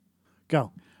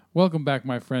Go. Welcome back,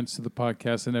 my friends, to the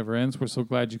podcast that never ends. We're so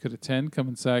glad you could attend. Come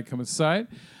inside, come inside.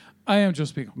 I am Joe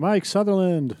Spiegel. Mike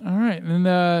Sutherland. All right,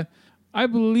 and I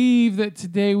believe that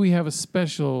today we have a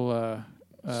special...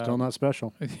 Still not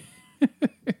special.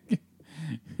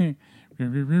 You're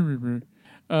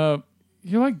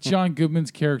like John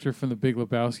Goodman's character from The Big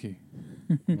Lebowski.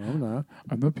 No, I'm not.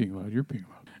 I'm not being loud. You're being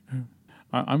loud.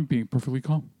 I'm being perfectly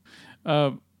calm.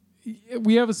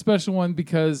 We have a special one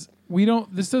because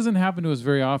this doesn't happen to us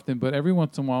very often, but every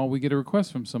once in a while we get a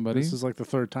request from somebody. This is like the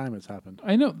third time it's happened.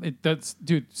 I know.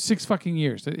 Dude, 6 fucking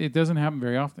years. It doesn't happen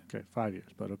very often. Okay, 5 years,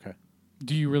 but okay.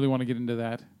 Do you really want to get into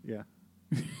that? Yeah.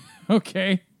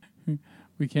 Okay.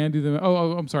 We can do them.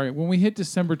 Oh, I'm sorry. When we hit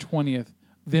December 20th,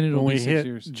 then it'll be 6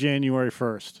 years. January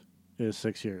 1st is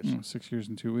 6 years. 6 years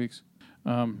and 2 weeks.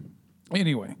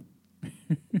 Anyway.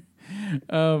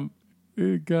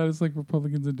 God, it's like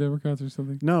Republicans and Democrats or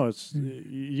something. No, it's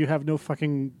you have no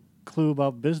fucking clue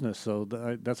about business, so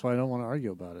that's why I don't want to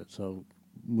argue about it. So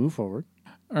move forward.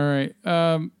 All right.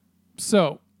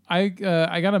 So I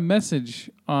got a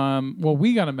message.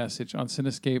 We got a message on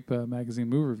Cinescape magazine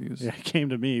movie reviews. Yeah, it came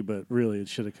to me, but really it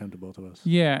should have come to both of us.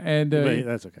 Yeah, and but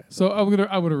that's okay. So I'm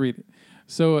gonna read it.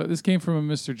 So this came from a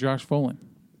Mr. Josh Follin.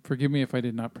 Forgive me if I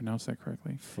did not pronounce that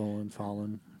correctly.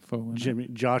 Follin.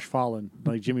 Josh Follin,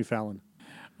 like Jimmy Fallon.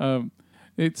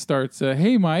 It starts,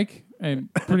 hey, Mike,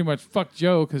 and pretty much fuck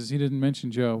Joe because he didn't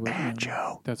mention Joe. But,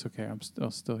 Joe. That's okay. I'm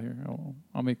still here.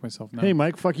 I'll make myself known. Hey,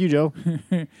 Mike, fuck you, Joe.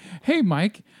 Hey,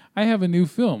 Mike, I have a new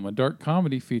film, a dark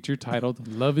comedy feature titled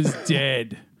Love is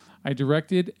Dead. I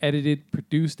directed, edited,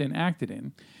 produced, and acted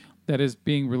in. That is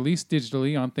being released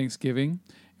digitally on Thanksgiving,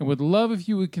 and would love if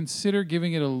you would consider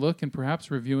giving it a look and perhaps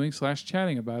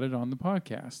reviewing/chatting about it on the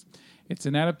podcast. It's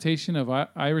an adaptation of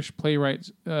Irish playwright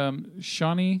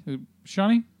Shawnee,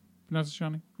 pronounce it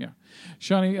Shawnee? Yeah.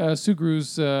 Shawnee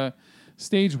Sugru's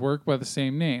stage work by the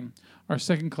same name, our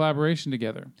second collaboration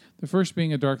together. The first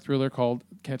being a dark thriller called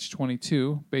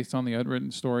Catch-22, based on the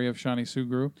unwritten story of Shawnee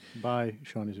Sugru. By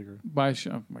Shawnee Sugru.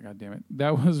 Oh my God damn it.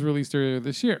 That was released earlier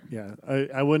this year. Yeah,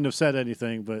 I wouldn't have said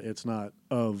anything, but it's not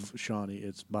of Shawnee,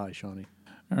 it's by Shawnee.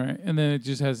 All right, and then it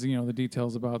just has the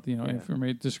details about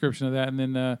information description of that, and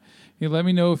then let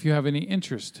me know if you have any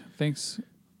interest. Thanks,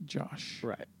 Josh.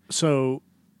 Right. So,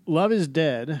 Love is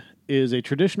Dead is a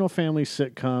traditional family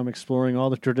sitcom exploring all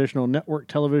the traditional network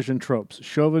television tropes: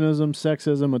 chauvinism,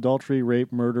 sexism, adultery,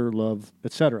 rape, murder, love,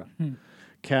 etc.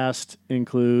 Cast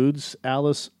includes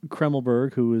Alice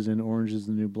Kremmelberg, who is in Orange Is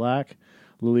the New Black,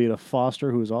 Lolita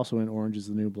Foster, who is also in Orange Is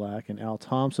the New Black, and Al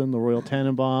Thompson, The Royal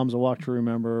Tenenbaums, A Walk to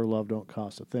Remember, Love Don't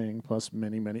Cost a Thing, plus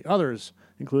many, many others,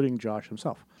 including Josh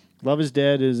himself. Love is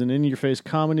Dead is an in-your-face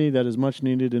comedy that is much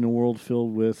needed in a world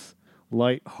filled with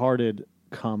light-hearted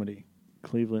comedy.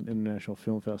 Cleveland International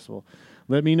Film Festival.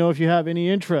 Let me know if you have any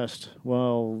interest.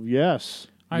 Well, yes.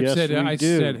 I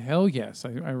said, hell yes. I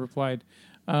replied,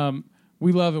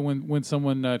 we love it when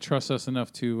someone trusts us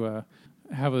enough to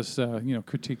have us,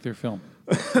 critique their film.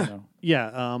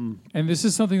 Yeah. And this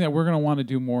is something that we're going to want to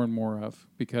do more and more of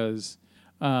because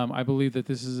I believe that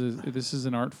this is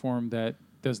an art form that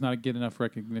does not get enough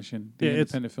recognition. The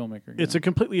independent filmmaker. It's a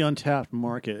completely untapped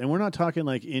market, and we're not talking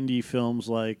like indie films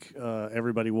like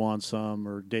Everybody Wants Some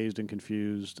or Dazed and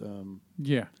Confused.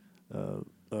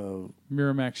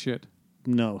 Miramax shit.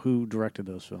 No, who directed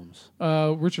those films?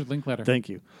 Richard Linklater. Thank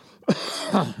you.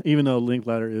 Even though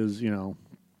Linklater is,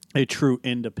 a true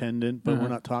independent, but we're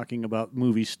not talking about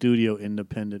movie studio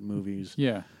independent movies.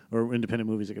 Yeah. Or independent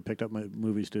movies that get picked up by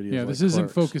movie studios. Yeah, like this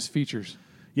isn't Clerks. Focus Features.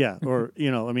 Yeah, or,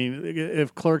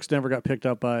 if Clerks never got picked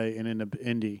up by an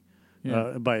indie,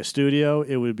 by a studio,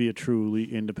 it would be a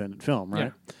truly independent film,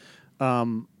 right? Yeah.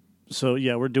 So,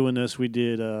 we're doing this. We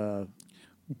did...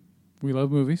 We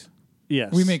love movies.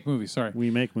 Yes. We make movies, sorry.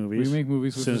 We make movies.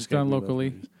 Which is done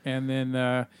locally. And then,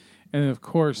 of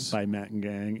course... By Matt and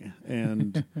Gang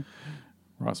and...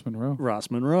 Ross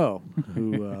Monroe.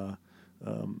 Who...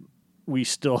 we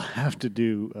still have to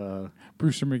do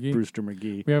Brewster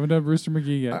McGee. We haven't done Brewster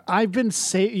McGee yet. I've been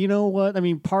you know what? I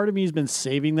mean, part of me has been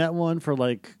saving that one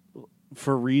for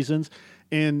reasons,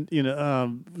 and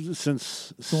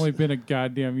since it's only been a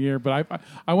goddamn year, but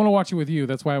I want to watch it with you.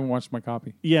 That's why I haven't watched my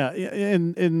copy. Yeah,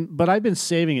 but I've been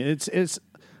saving it.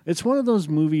 It's one of those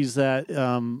movies that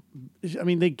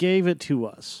they gave it to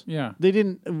us. Yeah,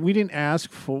 we didn't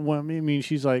ask for. Well, I mean,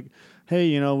 she's like,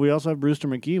 hey, we also have Brewster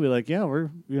McGee. We're like, yeah,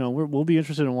 we'll be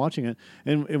interested in watching it.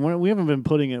 And we haven't been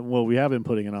putting it. Well, we have been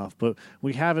putting it off, but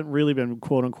we haven't really been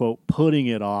quote unquote putting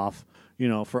it off.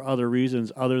 For other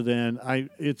reasons other than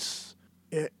it's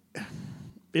one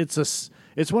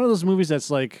of those movies that's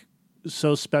like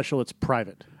so special it's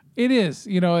private. It is,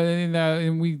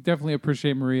 and we definitely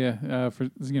appreciate Maria for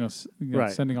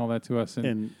Right. sending all that to us.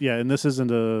 And this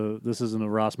isn't a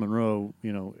Ross Monroe,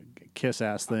 kiss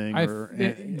ass thing,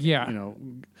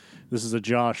 this is a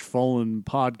Josh Folan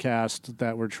podcast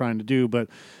that we're trying to do, but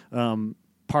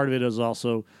part of it is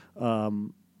also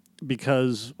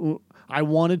because I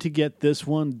wanted to get this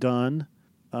one done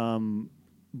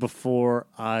before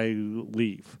I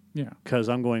leave. Yeah, because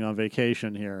I'm going on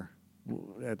vacation here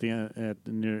at the end,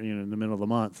 in the middle of the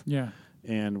month. Yeah,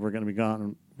 and we're going to be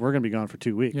gone. We're going to be gone for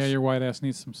 2 weeks. Yeah, your white ass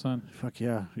needs some sun. Fuck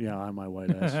yeah, I'm my white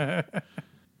ass.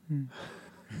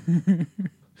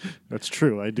 That's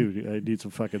true. I do. I need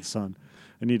some fucking sun.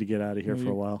 I need to get out of here for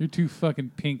a while. You're too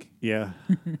fucking pink. Yeah.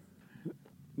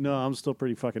 No, I'm still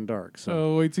pretty fucking dark. So.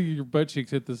 Oh, wait till your butt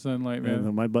cheeks hit the sunlight,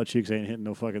 man. My butt cheeks ain't hitting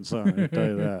no fucking sun. I can tell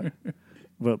you that.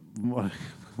 But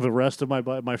the rest of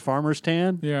my farmer's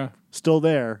tan, yeah, still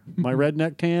there. My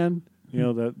redneck tan,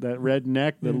 that red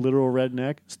neck, the literal red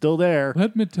neck, still there.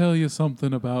 Let me tell you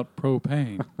something about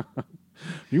propane.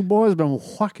 You boys been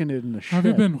whacking it in the shed. Have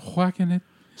you been whacking it?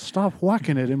 Stop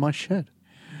whacking it in my shed.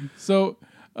 So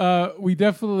we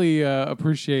definitely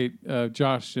appreciate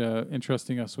Josh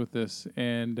entrusting us with this,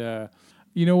 and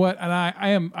you know what? And I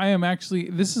am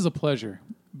actually, this is a pleasure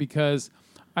because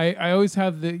I always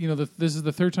have this is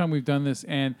the third time we've done this,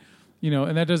 and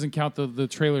and that doesn't count the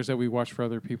trailers that we watch for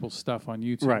other people's stuff on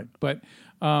YouTube, right?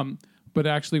 But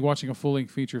actually watching a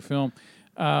full-length feature film.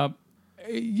 I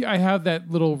have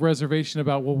that little reservation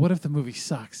about, well, what if the movie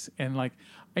sucks? And I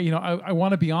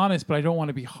want to be honest, but I don't want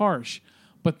to be harsh.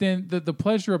 But then the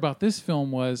pleasure about this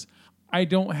film was I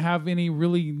don't have any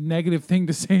really negative thing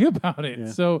to say about it.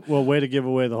 Yeah. So, well, way to give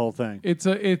away the whole thing. It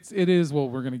is. Well,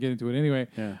 we're going to get into it anyway.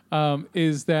 Yeah.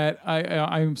 Is that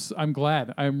I'm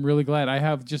glad. I'm really glad. I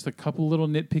have just a couple little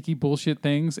nitpicky bullshit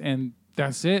things, and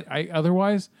that's it.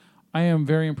 Otherwise, I am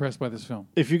very impressed by this film.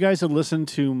 If you guys had listened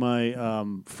to my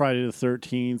Friday the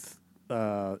 13th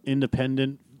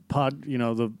independent pod,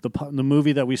 the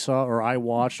movie that we saw or I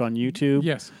watched on YouTube.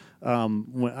 Yes.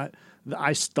 When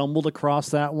I stumbled across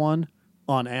that one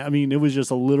it was just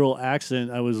a literal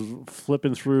accident. I was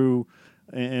flipping through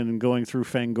and going through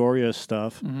Fangoria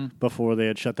stuff before they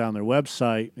had shut down their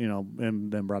website, and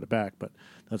then brought it back. But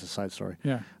that's a side story.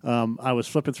 Yeah. I was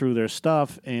flipping through their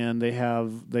stuff, and they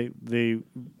had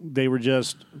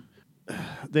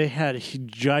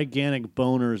gigantic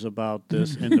boners about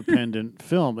this independent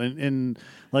film, and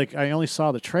I only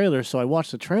saw the trailer, so I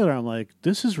watched the trailer. I'm like,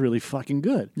 this is really fucking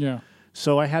good. Yeah.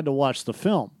 So I had to watch the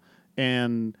film,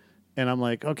 and I'm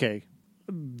like, okay,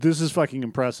 this is fucking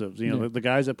impressive. The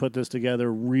guys that put this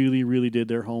together really, really did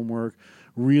their homework,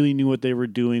 really knew what they were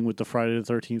doing with the Friday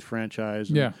the 13th franchise.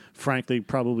 And yeah. Frankly,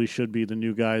 probably should be the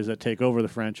new guys that take over the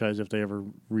franchise if they ever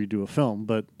redo a film,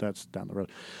 but that's down the road.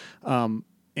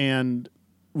 And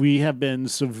we have been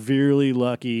severely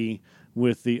lucky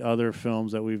with the other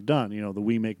films that we've done. The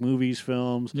We Make Movies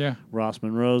films, yeah. Ross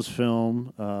Monroe's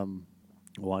film.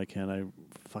 Why can't I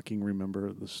fucking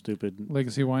remember the stupid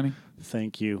Legacy of Whining?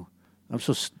 Thank you. I'm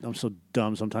so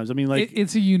dumb sometimes. I mean,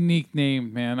 it's a unique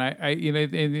name, man.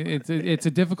 It's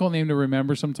a difficult name to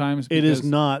remember sometimes. It is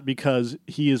not, because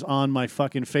he is on my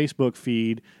fucking Facebook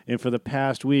feed, and for the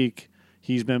past week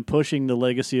he's been pushing the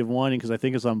Legacy of Whining because I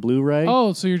think it's on Blu-ray.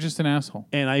 Oh, so you're just an asshole.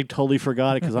 And I totally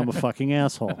forgot it because I'm a fucking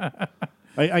asshole.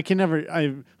 I can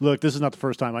never. Look, this is not the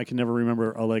first time. I can never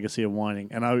remember A Legacy of Whining,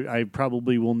 and I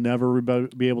probably will never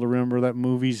be able to remember that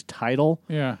movie's title.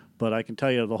 Yeah, but I can tell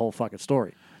you the whole fucking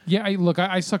story. Yeah,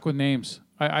 I suck with names.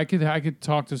 I could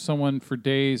talk to someone for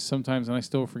days sometimes, and I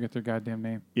still forget their goddamn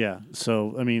name. Yeah,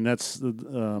 so I mean that's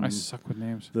the. I suck with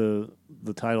names. The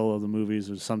title of the movies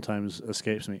sometimes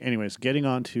escapes me. Anyways, getting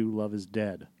on to Love Is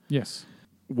Dead. Yes.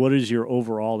 What is your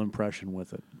overall impression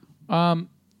with it?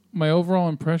 My overall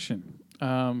impression.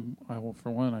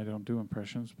 For one, I don't do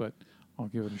impressions, but I'll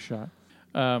give it a shot.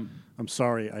 I'm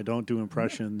sorry, I don't do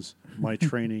impressions. My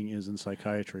training is in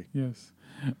psychiatry. Yes.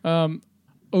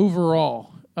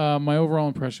 Overall, my overall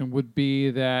impression would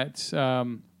be that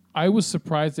I was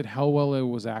surprised at how well it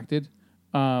was acted.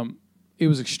 It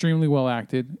was extremely well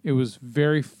acted. It was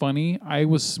very funny. I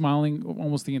was smiling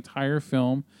almost the entire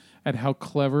film at how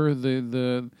clever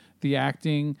the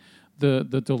acting,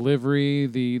 the delivery,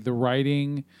 the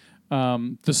writing,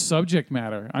 the subject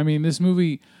matter. I mean, this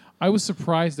movie, I was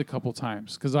surprised a couple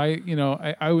times because I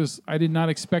did not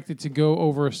expect it to go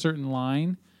over a certain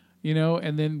line,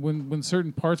 and then when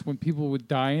certain parts, when people would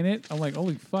die in it, I'm like,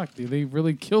 holy fuck, dude, they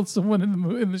really killed someone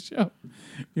in the show.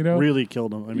 You know, really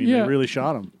killed them. I mean, Yeah. they really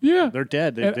shot them. Yeah. They're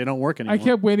dead. They don't work anymore. I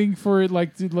kept waiting for it,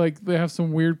 like, to like they have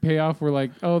some weird payoff where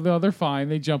like, oh no, they're fine.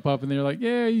 They jump up and they're like,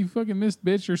 yeah, you fucking missed,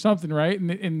 bitch, or something, right?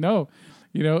 And no,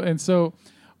 you know, and so,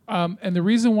 and the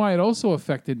reason why it also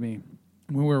affected me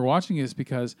when we were watching is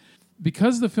because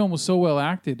the film was so well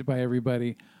acted by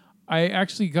everybody, I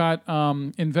actually got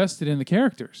invested in the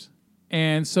characters,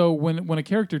 and so when a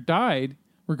character died,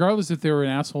 regardless if they were an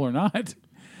asshole or not,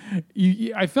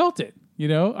 I felt it. You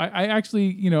know, I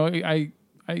actually, you know, I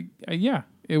yeah,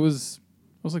 it was.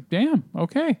 I was like, damn,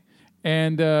 okay,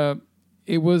 and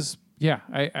it was, yeah.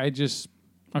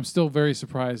 I'm still very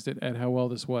surprised at how well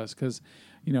this was because,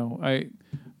 you know,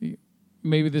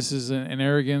 maybe this is an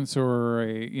arrogance or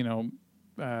a, you know,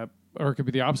 or it could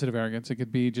be the opposite of arrogance. It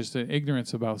could be just an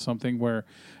ignorance about something where,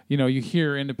 you know, you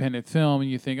hear independent film and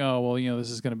you think, oh, well, you know, this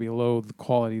is going to be low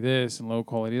quality this and low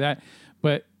quality that.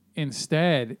 But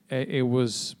instead, it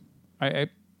was,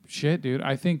 shit, dude.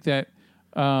 I think that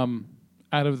out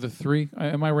of the three,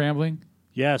 am I rambling?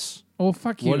 Yes. Oh,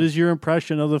 fuck you. What is your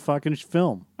impression of the fucking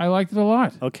film? I liked it a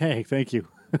lot. Okay, thank you.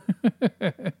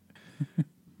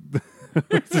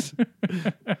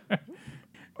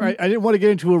 All right, I didn't want to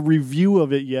get into a review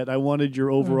of it yet. I wanted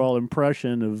your overall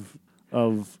impression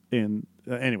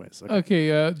anyways.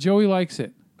 Okay, Joey likes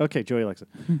it. Okay, Joey likes it.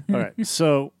 All right.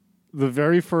 So the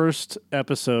very first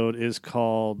episode is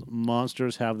called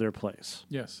Monsters Have Their Place.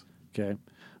 Yes. Okay.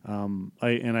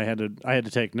 I had to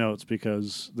take notes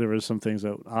because there was some things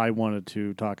that I wanted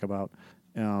to talk about.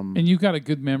 And you've got a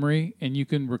good memory and you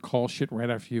can recall shit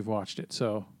right after you've watched it.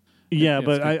 So yeah,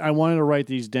 but I wanted to write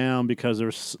these down because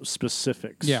there's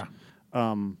specifics. Yeah.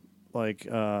 And I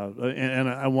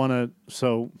want to.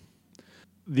 So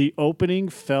the opening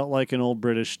felt like an old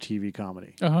British TV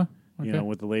comedy. Okay. You know,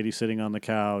 with the lady sitting on the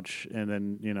couch and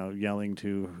then, you know, yelling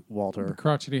to Walter. The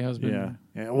crotchety husband.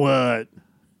 Yeah. What?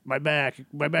 My back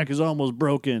is almost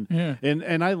broken. Yeah.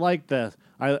 And I liked that.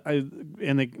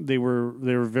 They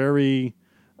were very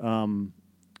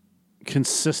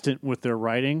consistent with their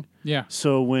writing. Yeah.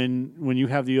 So when you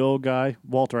have the old guy,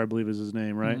 Walter, I believe is his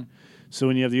name, right? Mm-hmm. So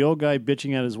when you have the old guy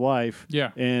bitching at his wife,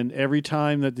 yeah, and every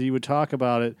time that he would talk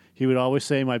about it, he would always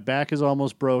say, "My back is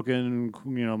almost broken.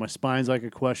 You know, my spine's like a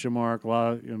question mark.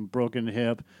 Broken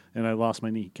hip, and I lost my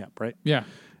kneecap." Right? Yeah.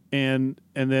 And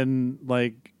then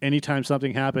like anytime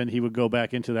something happened, he would go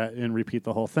back into that and repeat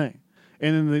the whole thing.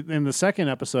 And in the second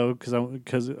episode,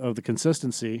 because of the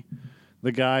consistency,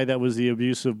 the guy that was the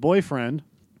abusive boyfriend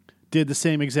did the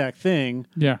same exact thing.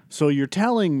 Yeah. So you're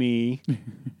telling me,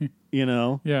 you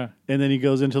know. Yeah. And then he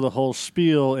goes into the whole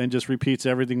spiel and just repeats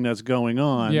everything that's going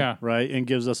on. Yeah. Right. And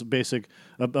gives us a basic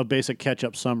catch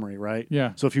up summary. Right.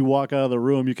 Yeah. So if you walk out of the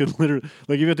room, you could literally,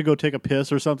 like, if you have to go take a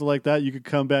piss or something like that, you could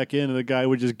come back in and the guy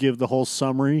would just give the whole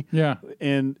summary. Yeah.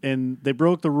 And they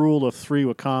broke the rule of 3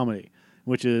 with comedy,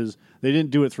 which is they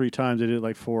didn't do it 3 times. They did it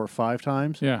like 4 or 5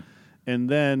 times. Yeah. And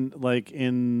then, like,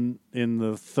 in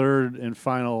the third and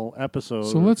final episode...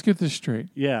 So let's get this straight.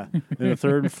 Yeah. In the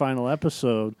third and final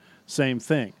episode, same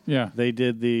thing. Yeah. They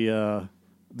did they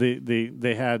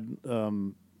had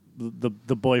the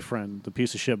boyfriend, the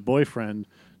piece of shit boyfriend,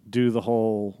 do the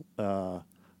whole,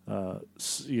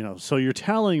 so you're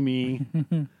telling me,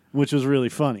 which was really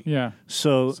funny. Yeah.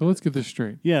 So let's get this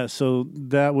straight. Yeah, so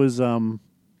that was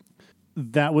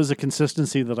a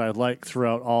consistency that I liked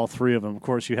throughout all 3 of them. Of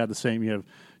course, you had the same. You have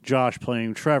Josh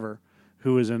playing Trevor,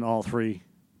 who is in all 3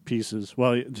 pieces.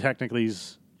 Well, technically,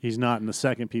 he's not in the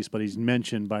second piece, but he's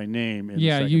mentioned by name in the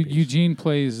second piece. Eugene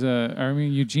plays.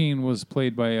 Eugene was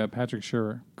played by Patrick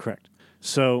Scherer. Correct.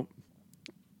 So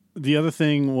the other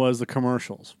thing was the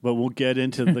commercials, but we'll get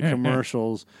into the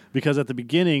commercials because at the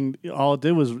beginning, all it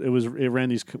did was it ran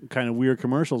these kind of weird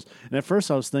commercials, and at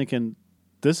first I was thinking,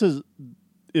 this is.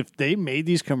 If they made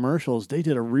these commercials, they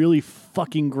did a really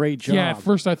fucking great job. Yeah, at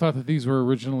first I thought that these were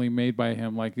originally made by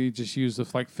him. Like, he just used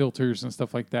the filters and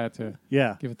stuff like that to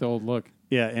give it the old look.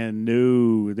 Yeah, and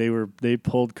no, they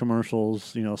pulled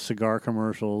commercials, cigar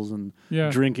commercials and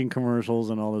drinking commercials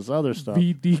and all this other stuff.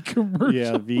 VD commercials.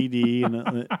 Yeah, VD,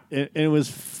 and it was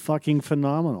fucking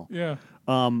phenomenal. Yeah.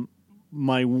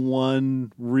 My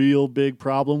one real big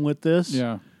problem with this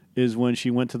is when she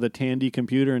went to the Tandy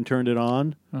computer and turned it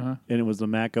on, and it was the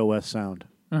Mac OS sound.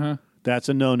 That's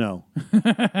a no-no.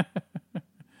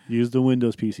 Use the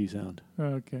Windows PC sound.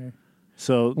 Okay.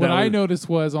 So what I noticed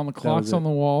was on the clocks on the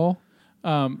wall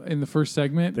in the first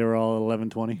segment, they were all at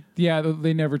 11:20. Yeah,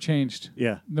 they never changed.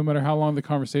 Yeah. No matter how long the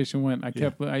conversation went, I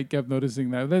kept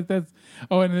noticing that. That's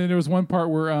and then there was one part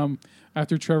where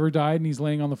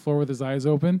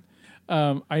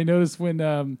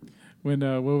when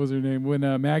what was her name? When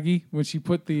Maggie, when she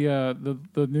put the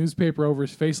newspaper over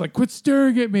his face, like, quit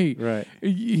staring at me. Right.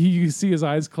 You see his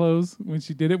eyes close when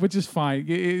she did it, which is fine.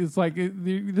 It's like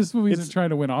this movie isn't trying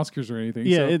to win Oscars or anything.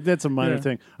 Yeah, so, that's a minor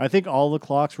thing. I think all the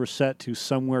clocks were set to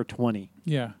somewhere 20.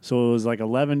 yeah. So it was like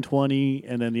 11:20,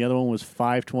 and then the other one was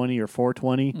 5:20 or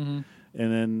 4:20. Mm-hmm.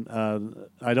 And then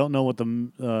I don't know what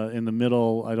in the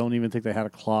middle. I don't even think they had a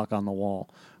clock on the wall.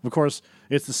 Of course,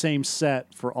 it's the same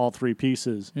set for all three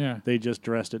pieces. Yeah. They just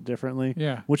dressed it differently.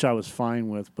 Yeah. Which I was fine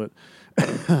with. But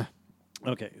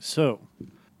okay, so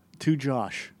to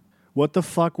Josh, what the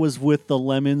fuck was with the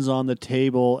lemons on the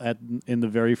table in the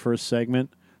very first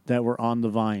segment that were on the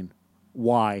vine?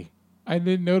 Why? I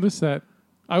didn't notice that.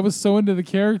 I was so into the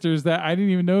characters that I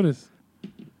didn't even notice.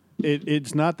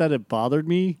 It's not that it bothered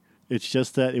me. It's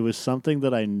just that it was something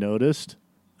that I noticed.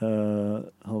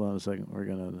 Hold on a second. We're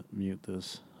going to mute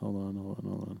this. Hold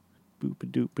on.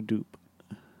 Boop-a-doop-a-doop.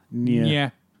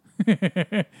 Yeah.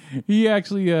 Yeah. he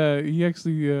actually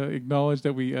acknowledged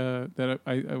that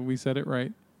we said it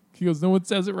right. He goes, no one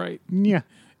says it right. Yeah.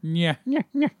 Yeah.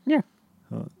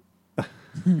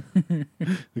 The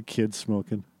kid's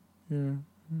smoking. Yeah.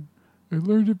 I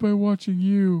learned it by watching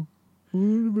you. I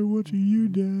learned it by watching you,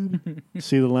 Dad.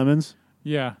 See the lemons?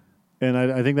 Yeah. And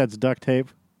I think that's duct tape.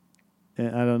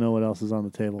 And I don't know what else is on the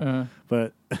table.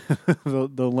 But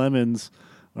the lemons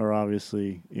are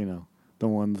obviously, the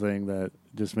one thing that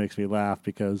just makes me laugh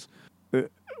because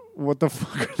what the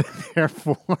fuck are they there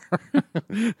for?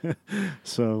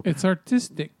 So it's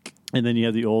artistic. And then you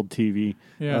have the old TV,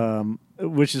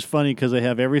 which is funny because they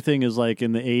have everything is like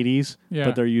in the 80s,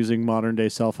 but they're using modern day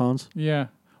cell phones. Yeah.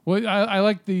 Well, I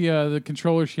like the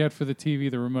controller she had for the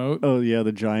TV, the remote. Oh, yeah,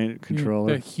 the giant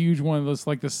controller. The huge one that's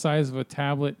like the size of a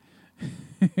tablet.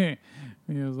 It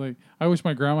was like, I wish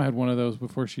my grandma had one of those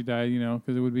before she died,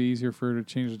 because it would be easier for her to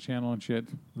change the channel and shit.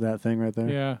 That thing right there?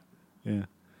 Yeah. Yeah.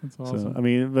 That's awesome.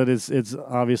 So, but it's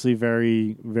obviously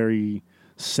very, very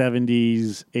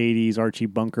 70s, 80s Archie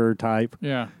Bunker type.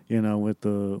 Yeah. With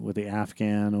the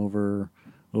Afghan over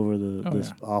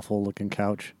this awful looking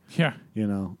couch. Yeah.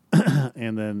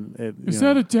 And then is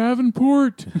that a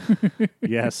Davenport?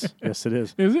 Yes, it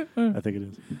is. Is it? I think it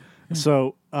is.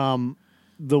 So,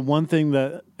 the one thing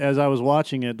that, as I was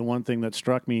watching it, the one thing that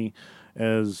struck me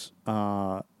as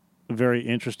very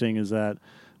interesting is that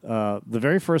the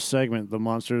very first segment, the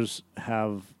monsters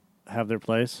have their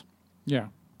place. Yeah.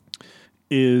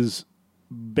 Is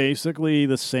basically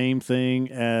the same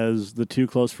thing as the Too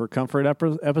Close for Comfort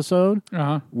episode,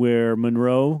 where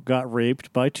Monroe got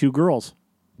raped by two girls.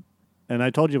 And I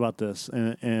told you about this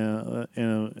in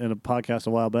a podcast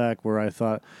a while back, where I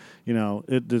thought,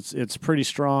 it's pretty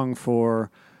strong for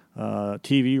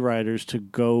TV writers to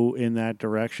go in that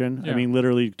direction. Yeah. I mean,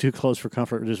 literally, Too Close for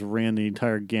Comfort just ran the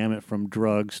entire gamut from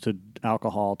drugs to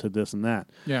alcohol to this and that.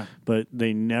 Yeah. But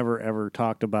they never ever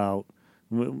talked about.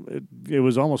 It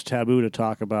was almost taboo to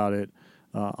talk about it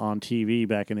on TV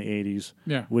back in the 80s,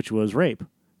 which was rape.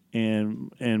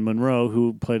 And Monroe,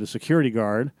 who played a security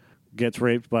guard, gets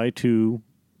raped by two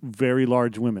very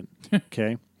large women,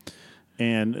 okay?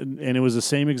 And it was the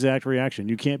same exact reaction.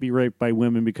 You can't be raped by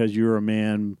women because you're a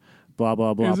man, blah,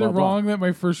 blah, blah, Is blah, it wrong that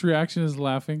my first reaction is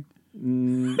laughing?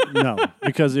 No,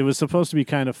 because it was supposed to be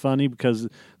kind of funny because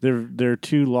they're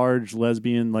two large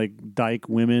lesbian, like, dyke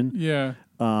women. Yeah.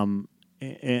 I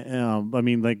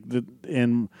mean,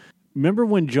 and remember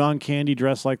when John Candy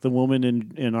dressed like the woman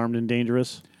in Armed and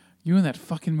Dangerous? You in that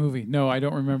fucking movie? No, I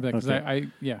don't remember that because Okay.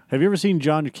 yeah. Have you ever seen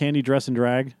John Candy dress in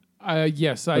drag?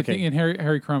 Yes, I think in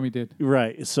Harry Crumb he did.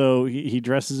 Right. So he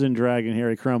dresses in drag in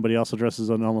Harry Crumb, but he also dresses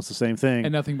in almost the same thing.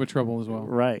 And Nothing But Trouble as well.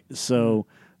 Right. So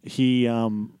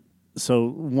so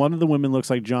one of the women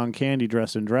looks like John Candy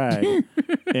dressed in drag,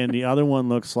 and the other one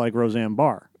looks like Roseanne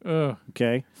Barr. Ugh.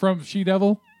 Okay. From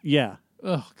She-Devil? Yeah.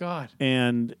 Oh God.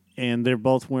 And they're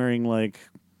both wearing like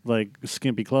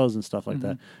skimpy clothes and stuff like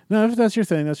that. No, if that's your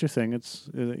thing, that's your thing. It's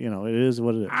it is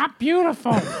what it is. Ah,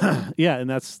 beautiful. Yeah, and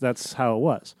that's how it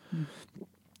was.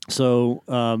 So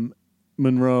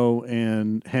Monroe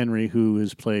and Henry, who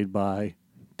is played by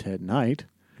Ted Knight,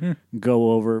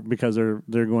 go over because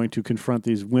they're going to confront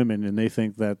these women, and they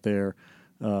think that they're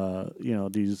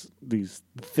these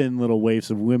thin little waifs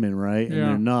of women, right? And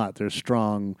they're not. They're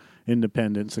strong,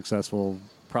 independent, successful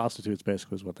prostitutes,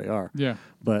 basically, is what they are. Yeah.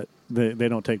 But they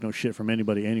don't take no shit from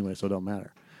anybody anyway, so it don't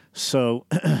matter. So,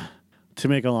 to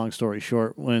make a long story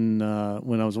short, when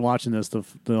I was watching this, the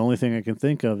only thing I can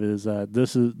think of is that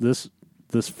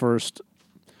this first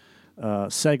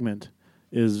segment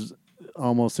is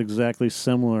almost exactly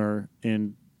similar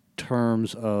in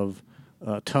terms of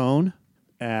tone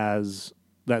as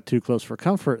that Too Close for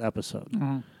Comfort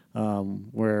episode.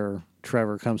 where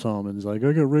Trevor comes home and is like,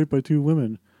 I got raped by 2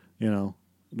 women,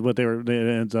 but it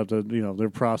ends up that, they're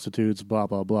prostitutes, blah,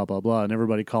 blah, blah, blah, blah. And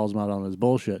everybody calls him out on his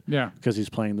bullshit because he's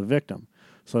playing the victim.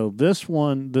 So this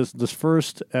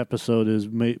first episode is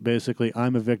basically,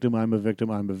 I'm a victim, I'm a victim,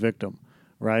 I'm a victim.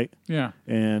 Right? Yeah.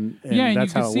 And and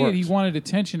that's you could how it see works. He wanted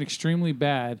attention extremely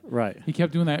bad. Right. He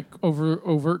kept doing that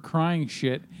overt crying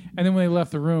shit. And then when they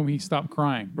left the room, he stopped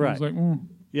crying. Right. He was like,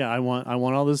 yeah, I want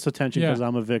all this attention because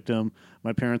I'm a victim.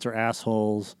 My parents are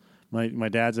assholes. My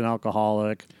dad's an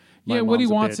alcoholic. My what he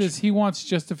mom's a wants bitch. is he wants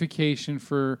justification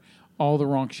for all the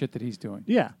wrong shit that he's doing.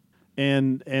 Yeah.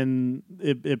 And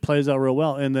it plays out real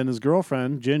well. And then his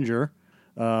girlfriend, Ginger,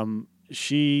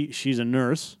 she's a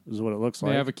nurse, is what it looks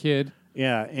like. They have a kid.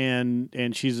 Yeah,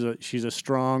 and she's a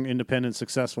strong, independent,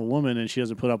 successful woman, and she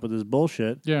doesn't put up with this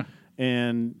bullshit. Yeah.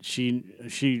 And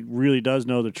she really does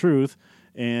know the truth,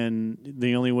 and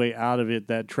the only way out of it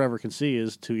that Trevor can see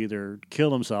is to either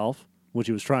kill himself, which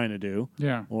he was trying to do,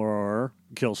 or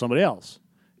kill somebody else,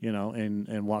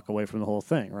 and walk away from the whole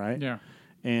thing, right? Yeah.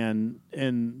 And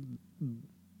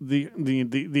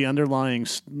the underlying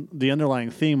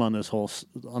theme on this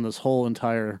whole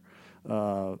entire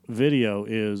video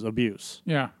is abuse.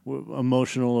 Yeah.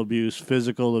 Emotional abuse,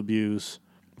 physical abuse,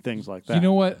 things like that. You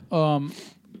know what?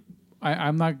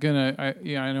 I'm not gonna.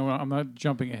 I know I'm not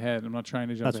jumping ahead. I'm not trying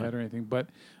to jump ahead or anything. But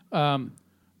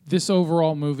this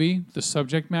overall movie, the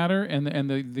subject matter and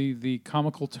the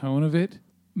comical tone of it,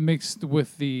 mixed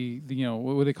with the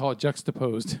what do they call it,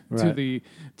 juxtaposed to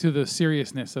the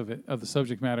seriousness of the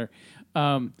subject matter,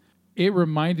 it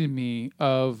reminded me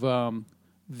of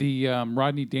the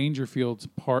Rodney Dangerfield's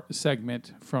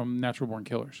segment from Natural Born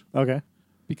Killers. Okay.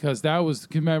 Because that was,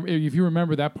 if you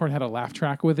remember, that part had a laugh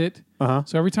track with it. Uh-huh.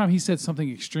 So every time he said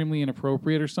something extremely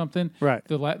inappropriate or something, right,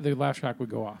 the laugh track would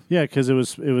go off. Yeah, because it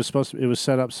was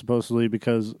set up supposedly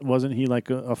because wasn't he like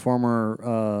a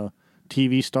former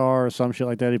TV star or some shit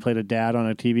like that? He played a dad on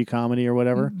a TV comedy or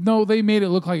whatever. No, they made it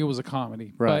look like it was a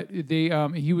comedy, right?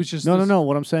 But he was just no.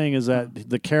 What I'm saying is that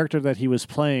the character that he was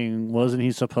playing, wasn't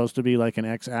he supposed to be like an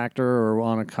ex-actor or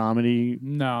on a comedy?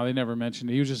 No, they never mentioned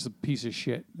it. He was just a piece of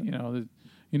shit.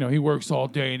 He works all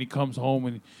day and he comes home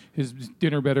and his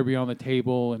dinner better be on the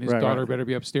table and his daughter better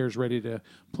be upstairs ready to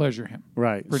pleasure him.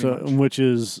 Right. So, much. Which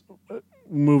is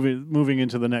moving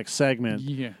into the next segment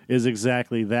is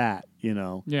exactly that,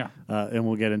 Yeah. And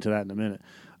we'll get into that in a minute.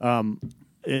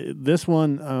 This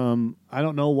one, I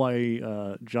don't know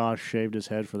why Josh shaved his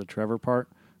head for the Trevor part,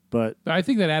 but I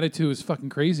think that attitude is fucking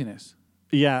craziness.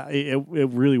 Yeah, it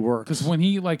really works. Because when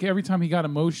he, every time he got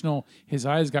emotional, his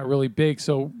eyes got really big.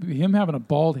 So him having a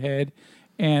bald head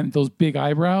and those big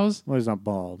eyebrows. Well, he's not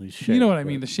bald. He's shaved. You know what I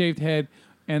mean? The shaved head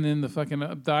and then the fucking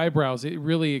the eyebrows. It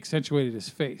really accentuated his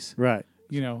face. Right.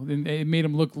 And it made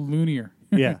him look loonier.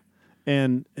 Yeah.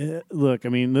 And look, I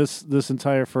mean, this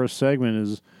entire first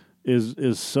segment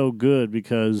is so good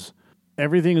because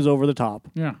everything is over the top.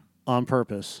 Yeah. On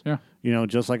purpose. Yeah.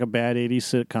 Just like a bad 80s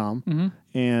sitcom. Mm-hmm.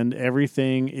 And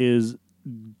everything is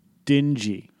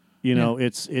dingy.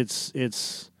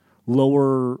 It's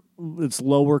lower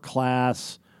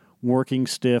class, working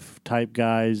stiff type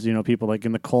guys, people like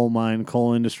in the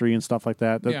coal industry and stuff like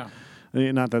that.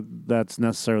 Not that that's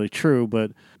necessarily true,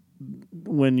 but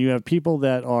when you have people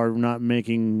that are not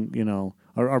making,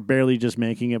 are barely just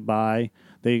making it by,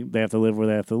 they have to live where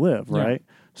they have to live, right?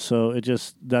 So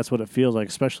that's what it feels like,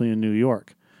 especially in New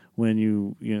York, when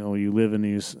you live in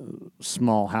these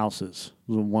small houses,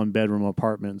 1-bedroom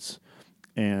apartments,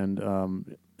 and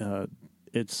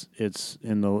it's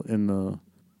in the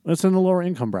lower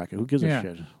income bracket. Who gives a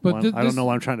shit? But I don't know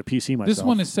why I'm trying to PC myself. This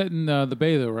one is set in the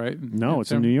Bay, though, right? No,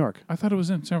 it's in New York. I thought it was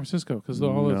in San Francisco because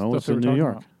all the no, stuff it's they in were New talking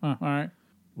York. about. All right,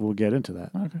 we'll get into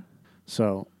that. Okay.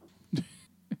 So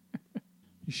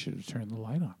you should have turned the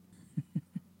light on.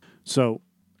 So.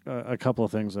 A couple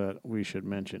of things that we should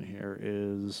mention here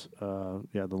is,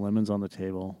 the lemons on the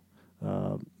table,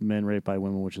 men raped by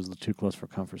women, which is the Too Close for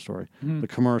Comfort story. Mm-hmm. The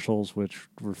commercials, which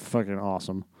were fucking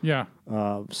awesome. Yeah.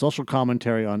 Social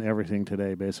commentary on everything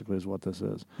today, basically, is what this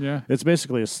is. Yeah. It's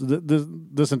basically,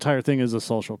 this entire thing is a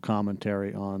social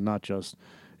commentary on not just,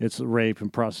 it's rape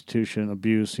and prostitution,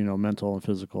 abuse, mental and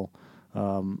physical.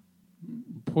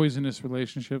 Poisonous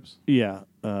relationships. Yeah,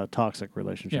 toxic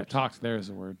relationships. Yeah, toxic. There's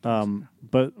the word.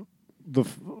 But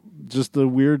the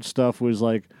weird stuff was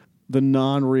like the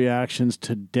non-reactions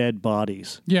to dead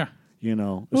bodies. Yeah.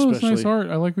 Especially, it's nice art.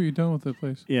 I like what you've done with that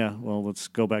place. Yeah. Well, let's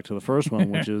go back to the first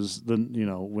one, which is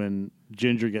when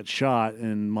Ginger gets shot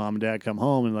and mom and dad come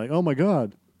home and like, oh my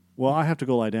God, well, I have to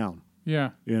go lie down. Yeah.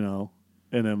 And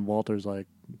then Walter's like,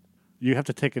 you have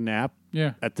to take a nap.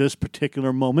 Yeah. At this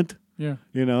particular moment. Yeah.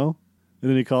 You know? And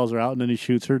then he calls her out, and then he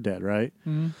shoots her dead, right?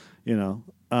 Mm-hmm. You know?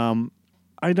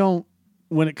 I don't...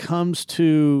 When it comes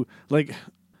to... Like,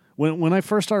 when I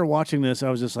first started watching this,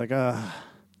 I was just like,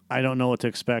 I don't know what to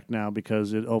expect now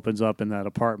because it opens up in that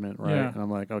apartment, right? Yeah. And I'm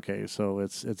like, okay, so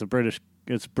it's British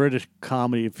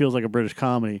comedy. It feels like a British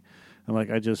comedy. I'm like,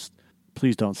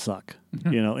 please don't suck,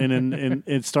 you know. And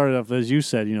it started off, as you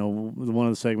said, you know, one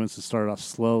of the segments that started off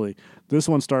slowly. This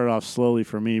one started off slowly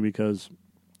for me because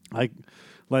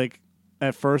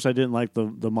at first I didn't like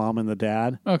the mom and the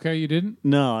dad. Okay, you didn't?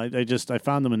 No, I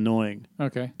found them annoying.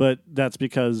 Okay. But that's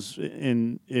because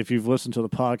if you've listened to the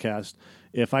podcast,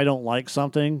 if I don't like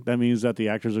something, that means that the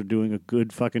actors are doing a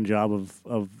good fucking job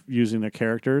of using their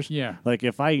characters. Yeah. Like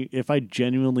if I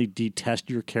genuinely detest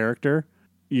your character,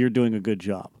 you're doing a good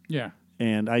job. Yeah.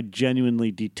 And I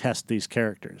genuinely detest these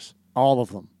characters. All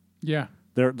of them. Yeah.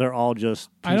 They're all just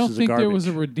pieces I don't think of garbage. there was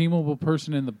a redeemable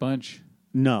person in the bunch.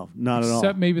 No, not at all.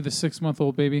 Except maybe the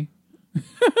 6-month-old baby.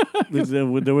 there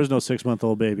was no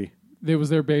 6-month-old baby. There was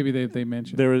their baby they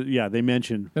mentioned. They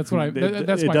mentioned. That's what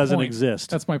that's it my doesn't point. exist.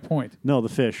 That's my point. No, the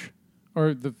fish.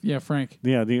 Or Frank.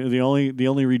 Yeah, the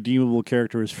only redeemable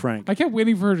character is Frank. I kept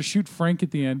waiting for her to shoot Frank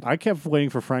at the end. I kept waiting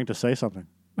for Frank to say something.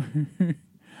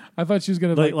 I thought she was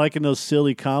gonna like in those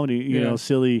silly comedy, you know,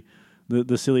 silly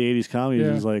the silly 80s comedies.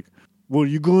 Yeah. Is like, what are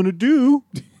you gonna do?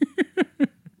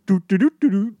 do, do, do, do,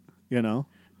 do. You know,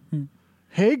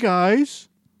 hey guys,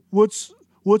 what's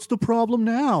the problem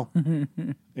now?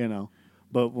 You know,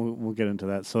 but we'll get into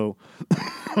that. So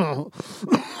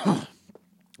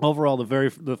overall,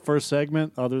 the first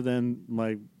segment, other than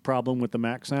my problem with the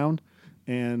Mac sound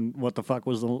and what the fuck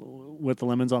was with the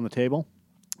lemons on the table,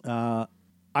 I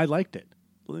liked it,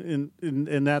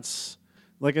 and that's.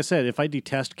 Like I said, if I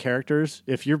detest characters,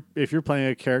 if you're playing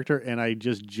a character and I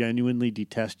just genuinely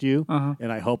detest you,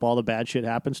 and I hope all the bad shit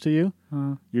happens to you,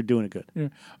 you're doing it good. Yeah.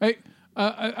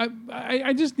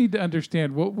 I just need to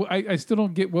understand I still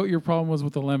don't get what your problem was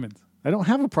with the lemons. I don't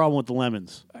have a problem with the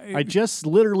lemons. I just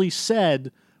literally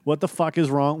said, what the fuck is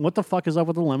wrong? What the fuck is up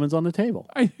with the lemons on the table?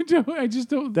 I just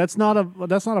don't. That's not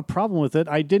a problem with it.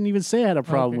 I didn't even say I had a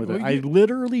problem with it. I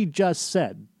literally just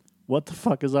said, what the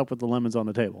fuck is up with the lemons on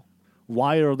the table?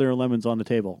 Why are there lemons on the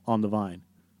table on the vine?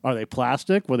 Are they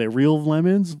plastic? Were they real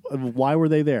lemons? Why were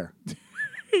they there?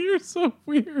 You're so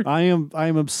weird. I am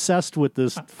obsessed with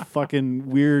this fucking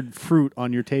weird fruit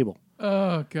on your table.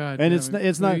 Oh God! And it's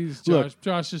please, not. Josh, Look,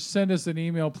 Josh, just send us an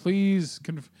email, please.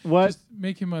 What? Just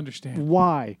make him understand.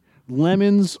 Why?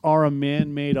 Lemons are a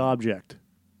man-made object.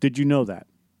 Did you know that?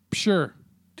 Sure.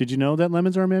 Did you know that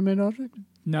lemons are a man-made object?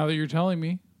 Now that you're telling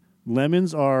me.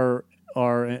 Lemons are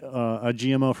a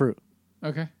GMO fruit.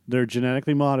 Okay. They're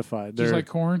genetically modified. Just like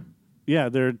corn? Yeah,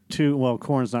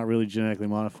 corn's not really genetically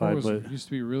modified, but it used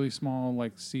to be really small,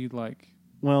 like seed-like.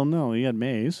 Well, no, you had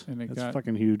maize. And That's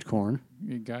fucking huge corn.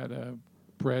 It got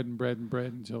bread and bread and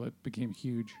bread until it became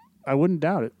huge. I wouldn't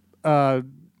doubt it.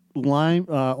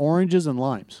 Oranges and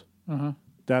limes. Uh-huh.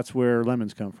 That's where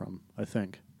lemons come from, I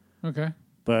think. Okay.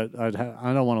 But I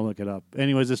don't want to look it up.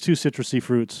 Anyways, there's two citrusy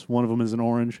fruits. One of them is an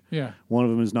orange. Yeah. One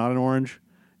of them is not an orange.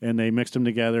 And they mixed them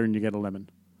together and you get a lemon.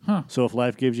 Huh. So if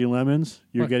life gives you lemons,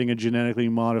 you're getting a genetically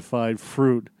modified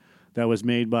fruit that was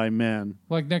made by men.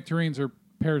 Like nectarines or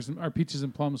peaches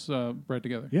and plums bred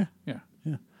together. Yeah. Yeah.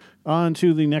 Yeah. On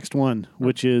to the next one,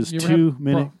 which is 2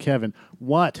 Minute Kevin.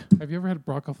 What? Have you ever had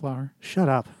Bronco flour? Shut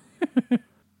up.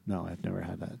 No, I've never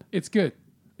had that. It's good.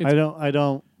 I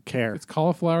don't care. It's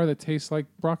cauliflower that tastes like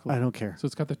broccoli. I don't care. So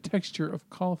it's got the texture of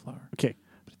cauliflower. Okay.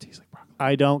 But it tastes like broccoli.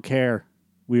 I don't care.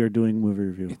 We are doing movie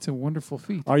review. It's a wonderful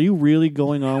feat. Are you really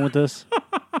going on with this?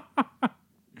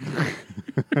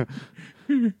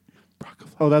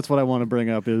 Oh, that's what I want to bring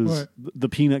up is the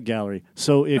peanut gallery.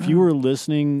 So if you were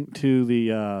listening to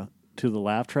the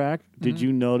laugh track, did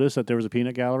you notice that there was a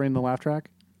peanut gallery in the laugh track?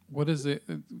 What is it?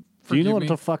 Do you know what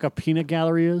the fuck a peanut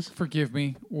gallery is? Forgive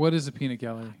me. What is a peanut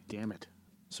gallery? Damn it.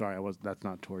 Sorry, that's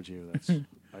not towards you. That's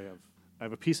I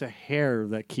have a piece of hair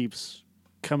that keeps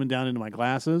coming down into my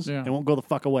glasses and won't go the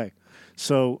fuck away.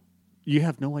 So you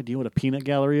have no idea what a peanut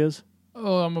gallery is?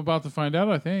 Oh, I'm about to find out,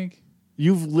 I think.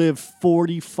 You've lived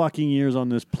 40 fucking years on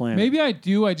this planet. Maybe I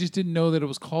do. I just didn't know that it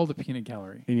was called a peanut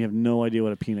gallery. And you have no idea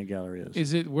what a peanut gallery is.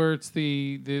 Is it where it's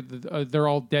they're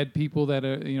all dead people that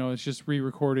it's just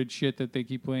re-recorded shit that they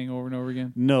keep playing over and over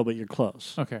again? No, but you're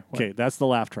close. Okay. Okay, that's the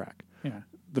laugh track. Yeah.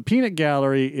 The peanut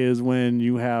gallery is when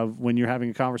you're having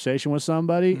a conversation with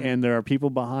somebody and there are people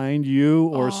behind you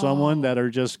or someone that are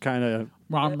just kind of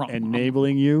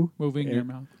enabling you. Moving your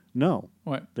mouth. No.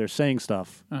 What? They're saying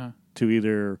stuff to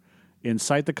either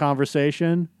incite the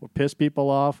conversation or piss people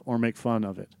off or make fun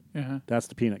of it. Uh-huh. That's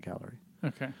the peanut gallery.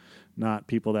 Okay. not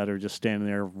people that are just standing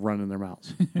there running their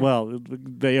mouths. Well,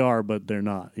 they are, but they're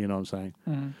not. You know what I'm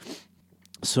saying?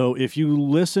 So if you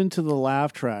listen to the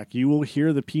laugh track, you will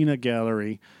hear the peanut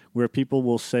gallery where people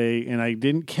will say, and I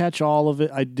didn't catch all of it.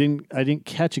 I didn't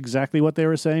catch exactly what they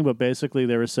were saying, but basically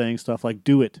they were saying stuff like,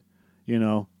 do it,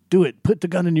 do it, put the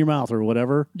gun in your mouth or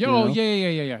whatever.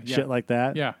 Yeah. Shit like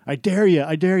that. Yeah. I dare you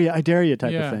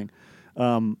type Yeah. of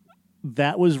thing.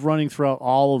 That was running throughout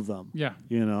all of them. Yeah.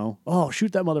 Oh,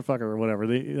 shoot that motherfucker or whatever.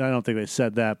 I don't think they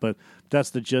said that, but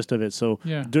that's the gist of it. So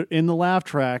Yeah. in the laugh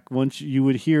track, once you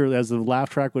would hear, as the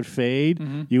laugh track would fade,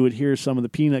 you would hear some of the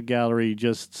peanut gallery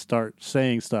just start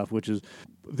saying stuff, which is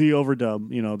the overdub,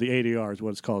 the ADR is what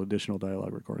it's called, additional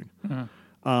dialogue recording,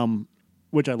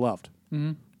 which I loved.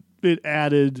 It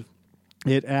added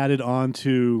on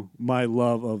to my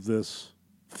love of this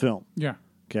film. Yeah.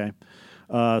 Okay.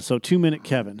 So 2 Minute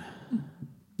Kevin.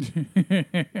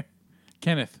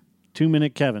 Kenneth. 2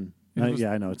 Minute Kevin.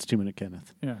 I know. It's 2 Minute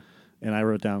Kenneth. Yeah. And I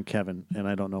wrote down Kevin, and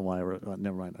I don't know why I wrote.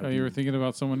 Never mind. Oh, you were thinking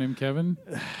about someone named Kevin?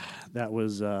 That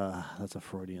was that's a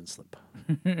Freudian slip.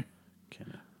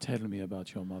 Kenneth. Tell me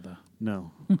about your mother.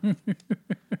 No.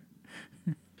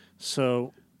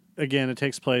 So, again, it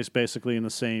takes place basically in the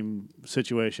same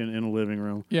situation in a living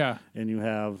room. Yeah. And you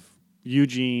have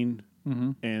Eugene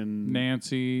and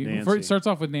Nancy. Nancy. First, it starts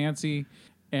off with Nancy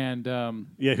and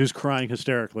who's crying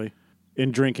hysterically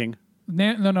and drinking.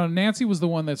 Nancy was the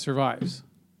one that survives.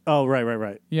 Oh,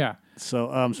 right. Yeah. So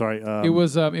I'm sorry. It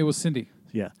was Cindy.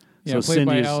 Yeah. Yeah, so played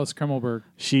by Cindy's, Alice Kremmelberg.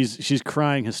 She's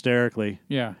crying hysterically.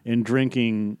 Yeah. And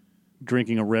drinking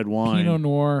a red wine. Pinot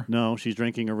Noir. No, she's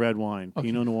drinking a red wine. Okay.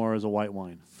 Pinot Noir is a white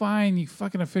wine. Fine, you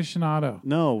fucking aficionado.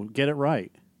 No, get it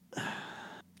right.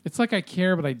 It's like I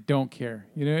care, but I don't care.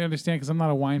 You don't understand because I'm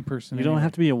not a wine person. You don't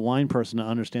have to be a wine person to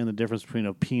understand the difference between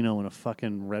a Pinot and a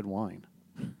fucking red wine.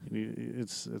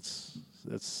 It's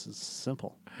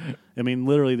simple. I mean,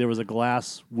 literally, there was a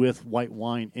glass with white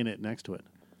wine in it next to it.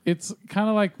 It's kind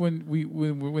of like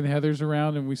when Heather's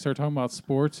around and we start talking about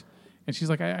sports, and she's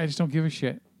like, I just don't give a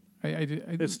shit.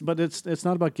 It's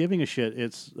not about giving a shit.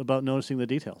 It's about noticing the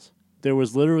details. There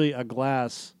was literally a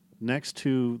glass next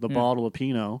to the bottle of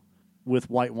Pinot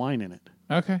with white wine in it.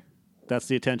 Okay. That's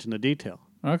the attention to detail.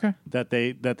 Okay. That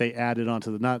they added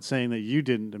onto the. Not saying that you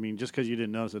didn't. I mean, just because you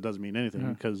didn't notice, it doesn't mean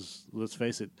anything. Because let's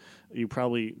face it, you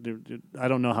probably. I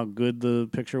don't know how good the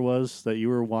picture was that you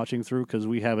were watching through, because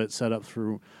we have it set up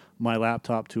through my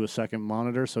laptop to a second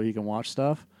monitor so you can watch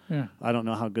stuff. Yeah. I don't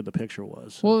know how good the picture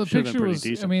was. Well, the Should've been picture pretty was.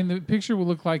 decent. I mean, the picture would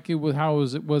look like it was how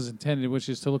it was intended, which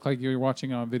is to look like you're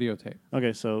watching on videotape.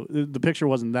 Okay, so the picture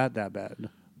wasn't that bad,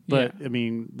 but I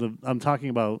mean, I'm talking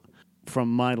about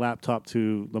from my laptop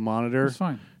to the monitor. It's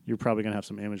fine. You're probably gonna have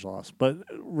some image loss, but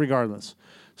regardless.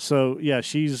 So yeah,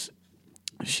 she's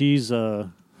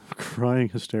crying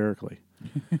hysterically,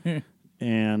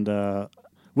 and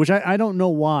which I don't know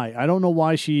why. I don't know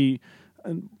why she.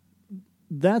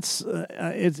 That's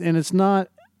it's not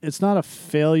a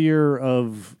failure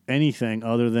of anything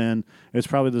other than it's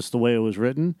probably just the way it was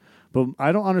written. But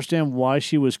I don't understand why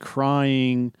she was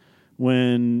crying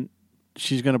when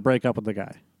she's going to break up with the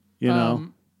guy.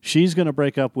 She's going to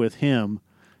break up with him.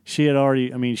 She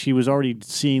was already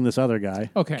seeing this other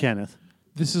guy, Kenneth.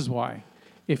 This is why.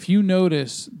 If you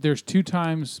notice, there's 2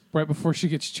 times right before she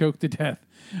gets choked to death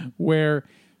where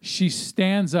she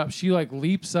stands up, she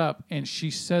leaps up, and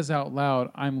she says out loud,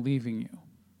 "I'm leaving you,"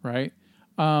 right?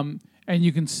 And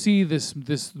you can see this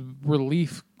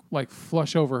relief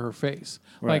flush over her face.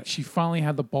 Right. Like she finally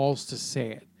had the balls to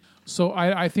say it. So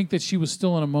I think that she was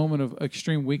still in a moment of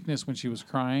extreme weakness when she was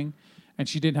crying, and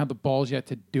she didn't have the balls yet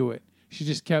to do it. She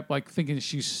just kept thinking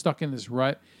she's stuck in this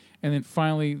rut, and then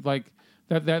finally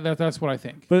that's what I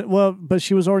think. But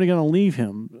she was already going to leave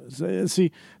him.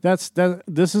 See,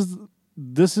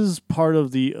 this is part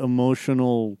of the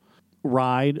emotional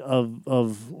ride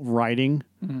of writing.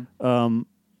 Mm-hmm.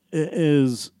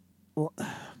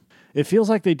 It feels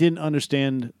like they didn't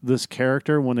understand this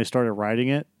character when they started writing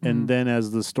it, and then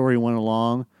as the story went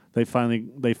along, they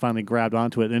finally grabbed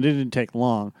onto it, and it didn't take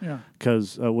long. Yeah.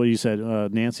 Because what you said,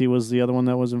 Nancy was the other one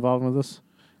that was involved with this.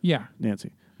 Yeah,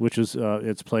 Nancy, which is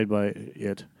it's played by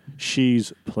it.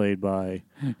 She's played by.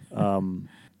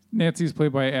 Nancy's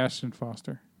played by Ashton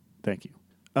Foster. Thank you.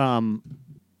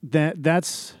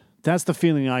 That's the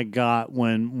feeling I got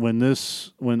when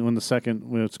it's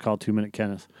called 2 Minute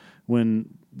Kenneth,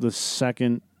 when the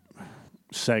second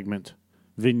segment,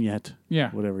 vignette,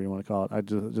 whatever you want to call it, I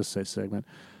just say segment,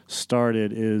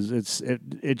 started.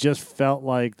 It just felt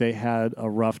like they had a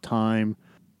rough time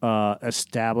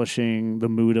establishing the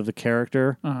mood of the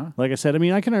character. Uh-huh. Like I said, I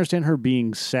mean, I can understand her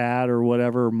being sad or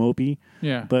whatever, or mopey,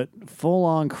 Yeah. but full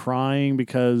on crying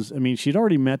because, I mean, she'd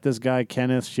already met this guy,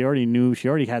 Kenneth. She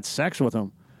already had sex with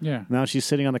him. Yeah. Now she's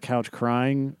sitting on the couch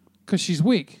crying. Because she's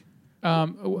weak.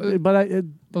 But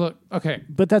Look, okay.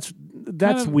 but that's Kind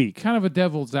of- weak. Kind of a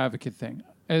devil's advocate thing.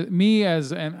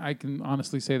 And I can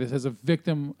honestly say this as a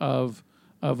victim of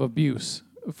abuse,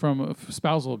 from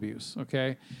spousal abuse,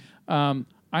 okay?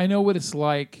 I know what it's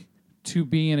like to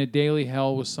be in a daily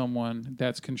hell with someone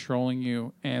that's controlling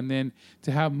you, and then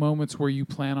to have moments where you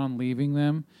plan on leaving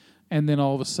them, and then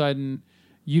all of a sudden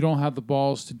you don't have the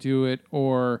balls to do it,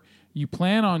 or you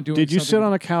plan on doing Did you sit something-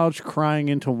 on a couch crying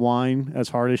into wine as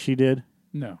hard as she did?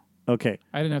 No. Okay.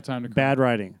 I didn't have time to cry. Bad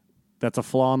writing. That's a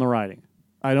flaw in the writing.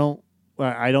 I don't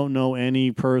know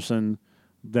any person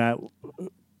that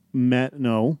met.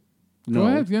 No. Go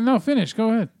ahead. Yeah, no, finish. Go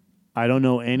ahead. I don't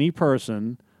know any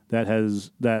person that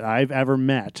I've ever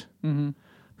met Mm-hmm.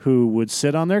 who would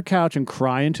sit on their couch and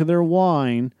cry into their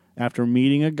wine after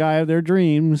meeting a guy of their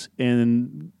dreams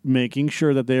and making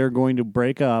sure that they are going to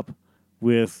break up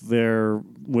with their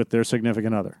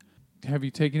significant other. Have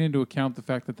you taken into account the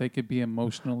fact that they could be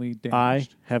emotionally damaged? I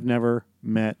have never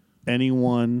met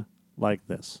anyone like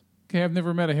this. Okay, I've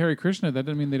never met a Hare Krishna. That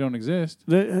doesn't mean they don't exist.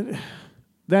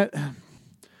 That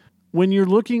when you're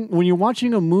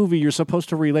watching a movie, you're supposed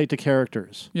to relate to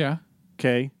characters. Yeah.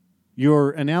 Okay,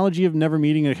 your analogy of never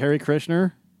meeting a Hare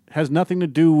Krishna has nothing to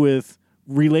do with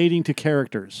relating to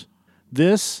characters.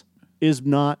 This is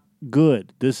not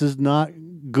good. This is not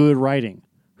good writing.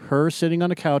 Her sitting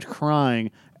on a couch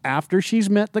crying after she's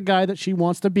met the guy that she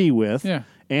wants to be with, Yeah.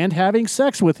 and having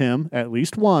sex with him at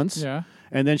least once. Yeah.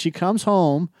 And then she comes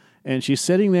home and she's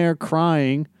sitting there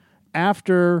crying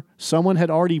after someone had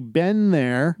already been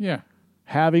there Yeah.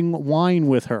 having wine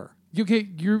with her. Okay,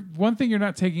 one thing you're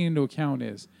not taking into account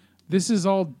is this is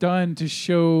all done to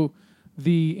show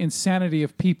the insanity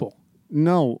of people.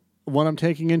 No, what I'm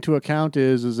taking into account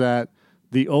is that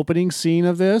the opening scene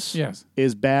of this Yes.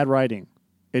 is bad writing.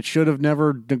 It should have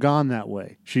never gone that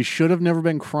way. She should have never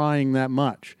been crying that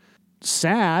much.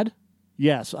 Sad,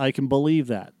 yes, I can believe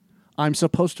that. I'm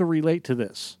supposed to relate to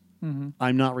this. Mm-hmm.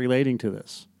 I'm not relating to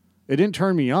this. It didn't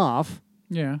turn me off.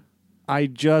 Yeah. I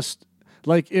just,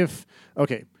 it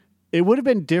would have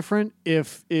been different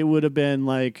if it would have been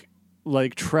like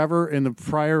Trevor in the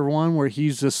prior one where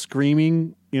he's just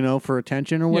screaming, for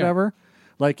attention or whatever.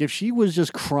 Like if she was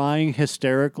just crying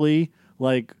hysterically,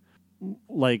 like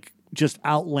just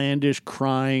outlandish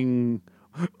crying,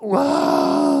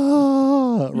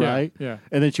 right? Yeah.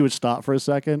 And then she would stop for a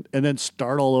second and then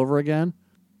start all over again.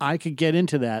 I could get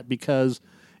into that because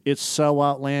it's so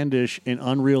outlandish and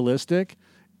unrealistic,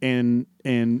 and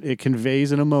it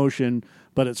conveys an emotion,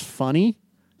 but it's funny,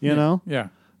 you know? Yeah.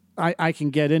 I can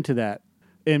get into that.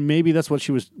 And maybe that's what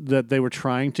that they were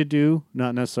trying to do,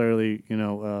 not necessarily,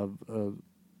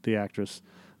 the actress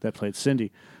that played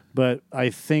Cindy. But I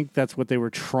think that's what they were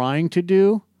trying to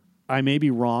do. I may be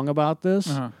wrong about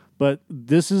this, but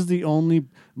this is the only,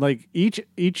 each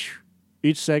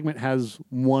segment has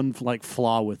one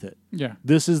flaw with it. Yeah.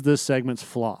 This is this segment's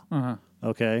flaw. Uh-huh.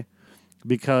 Okay?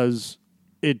 Because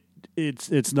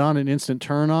it's not an instant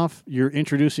turnoff. You're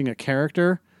introducing a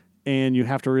character and you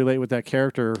have to relate with that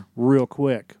character real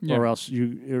quick, or else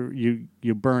you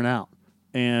burn out.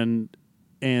 And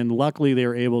luckily they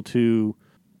were able to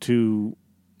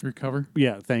recover.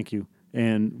 Yeah, thank you.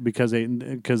 And because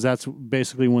that's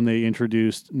basically when they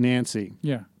introduced Nancy.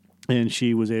 Yeah. And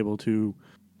she was able to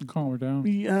calm her down.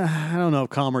 Yeah, I don't know if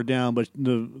calm her down,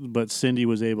 but Cindy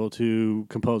was able to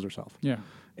compose herself. Yeah.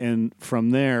 And from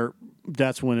there,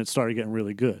 that's when it started getting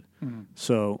really good. Mm-hmm.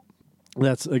 So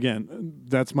that's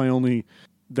my only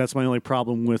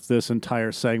problem with this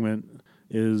entire segment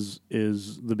is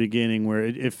the beginning where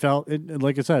it felt,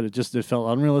 like I said, it felt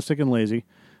unrealistic and lazy.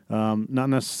 Not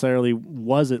necessarily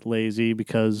was it lazy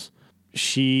because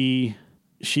she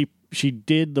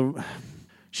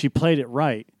played it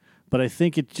right, but I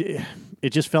think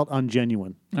it just felt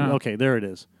ungenuine. Okay, there it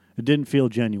is. It didn't feel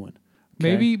genuine.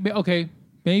 Okay?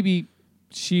 Maybe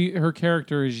her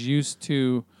character is used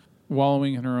to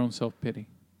wallowing in her own self-pity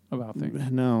about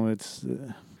things. No, it's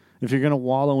if you're going to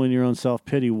wallow in your own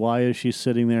self-pity, why is she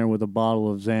sitting there with a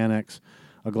bottle of Xanax,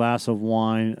 a glass of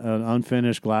wine, an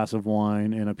unfinished glass of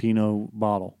wine, and a Pinot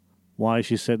bottle? Why is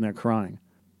she sitting there crying?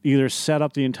 Either set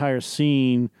up the entire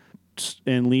scene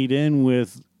and lead in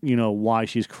with, why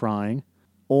she's crying,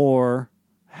 or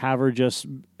have her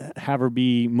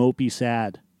be mopey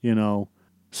sad,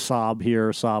 sob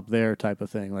here, sob there type of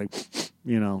thing,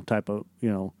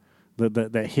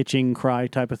 the hitching cry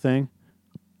type of thing.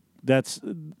 there's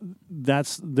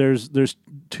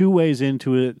two ways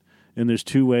into it, and there's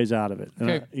two ways out of it. And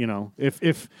Okay.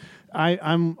 if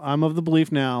I'm of the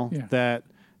belief now Yeah. that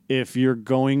if you're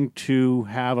going to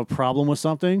have a problem with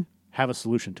something, have a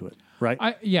solution to it, right?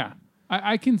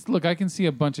 I can look. I can see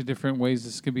a bunch of different ways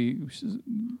this could be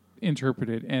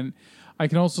interpreted, and I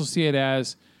can also see it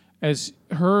as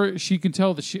her. She can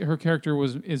tell that her character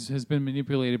has been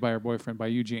manipulated by her boyfriend, by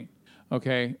Eugene.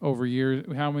 Okay, over years,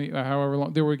 however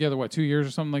long they were together, 2 years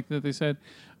or something like that. They said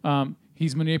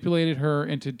he's manipulated her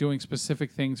into doing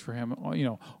specific things for him.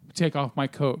 Take off my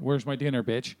coat. Where's my dinner,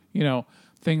 bitch?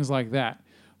 Things like that.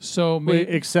 So,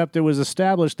 except it was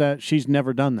established that she's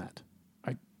never done that.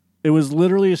 It was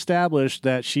literally established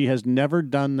that she has never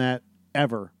done that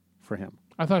ever for him.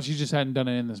 I thought she just hadn't done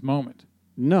it in this moment.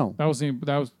 No. That was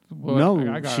what No,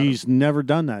 I got she's never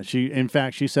done that. In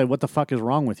fact, she said, "What the fuck is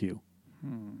wrong with you?"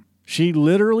 She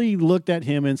literally looked at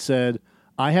him and said,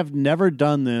 "I have never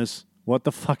done this. What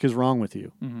the fuck is wrong with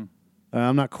you?" Mm-hmm.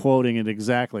 I'm not quoting it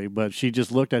exactly, but she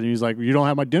just looked at him. He's like, "You don't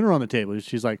have my dinner on the table."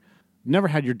 She's like, "Never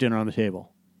had your dinner on the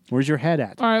table. Where's your head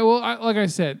at?" All right. Well, like I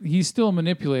said, he's still a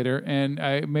manipulator,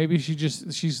 and maybe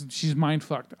she's mind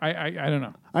fucked. I don't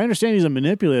know. I understand he's a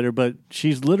manipulator, but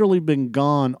she's literally been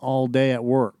gone all day at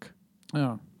work,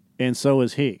 Oh, and so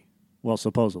is he. Well,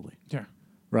 supposedly, yeah.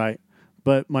 right?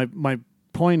 But my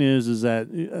point is that,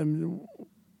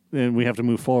 and we have to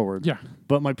move forward. Yeah.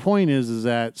 But my point is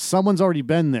that someone's already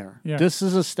been there. Yeah. This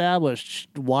is established.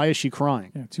 Why is she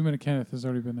crying? Yeah. 2 Minute Kenneth has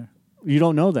already been there. You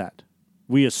don't know that.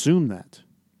 We assume that.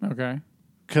 Okay.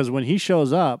 Because when he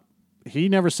shows up, he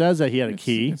never says that he had a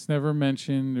key. It's never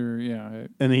mentioned,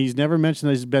 And he's never mentioned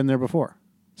that he's been there before.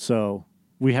 So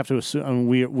we have to assume. I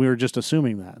mean, we're just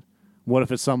assuming that. What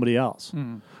if it's somebody else?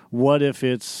 What if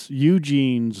it's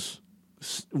Eugene's?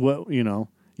 Even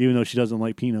though she doesn't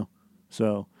like Pinot.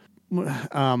 So,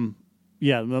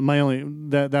 yeah.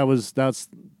 That's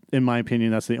in my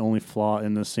opinion, that's the only flaw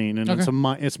in this scene, and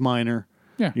it's minor.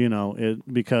 Yeah.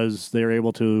 Because they're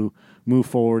able to move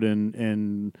forward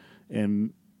and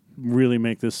really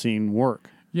make this scene work.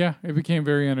 Yeah. It became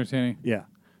very entertaining. Yeah.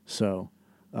 So,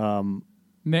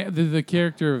 the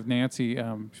character of Nancy,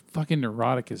 fucking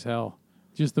neurotic as hell.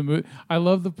 Just I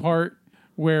love the part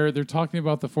where they're talking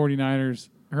about the 49ers,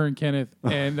 her and Kenneth,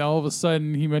 and all of a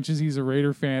sudden he mentions he's a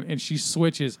Raider fan, and she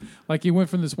switches. Like, he went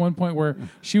from this one point where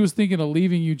she was thinking of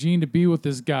leaving Eugene to be with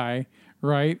this guy,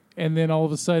 right? And then all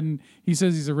of a sudden he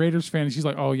says he's a Raiders fan, and she's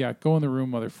like, "Oh yeah, go in the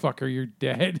room, motherfucker, you're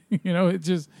dead."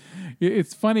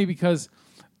 It's funny because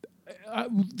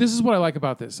this is what I like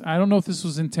about this. I don't know if this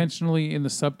was intentionally in the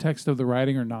subtext of the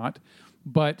writing or not,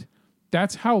 but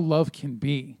that's how love can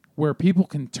be, where people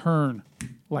can turn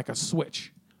like a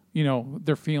switch,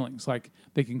 their feelings. Like,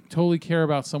 they can totally care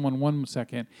about someone 1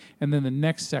 second, and then the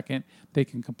next second they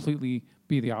can completely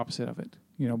be the opposite of it,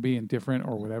 be indifferent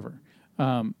or whatever.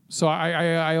 So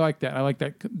I like that. I like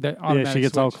that automatic yeah, she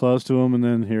gets switch. all close to him, and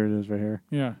then here it is right here.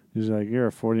 Yeah. He's like, "You're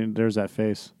a 40." There's that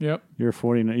face. Yep. You're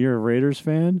a Raiders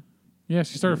fan? Yeah,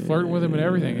 she started flirting with him and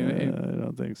everything. I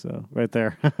don't think so. Right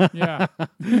there. Yeah.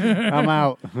 I'm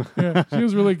out. Yeah. She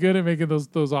was really good at making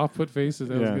those off-put faces.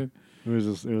 That was Yeah. good.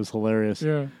 It was hilarious.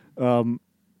 Yeah.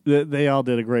 They all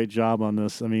did a great job on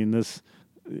this. I mean,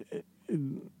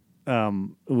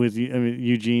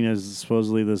 Eugene is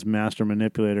supposedly this master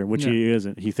manipulator, which he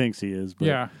isn't. He thinks he is. But,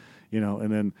 Yeah.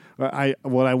 And then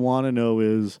what I want to know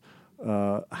is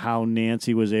how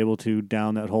Nancy was able to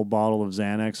down that whole bottle of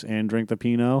Xanax and drink the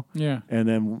Pinot. Yeah. And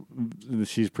then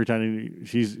she's pretending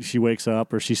she wakes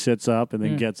up, or she sits up and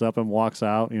then gets up and walks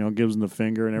out, gives him the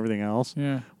finger and everything else.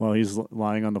 Yeah. While he's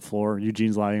lying on the floor.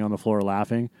 Eugene's lying on the floor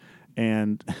laughing.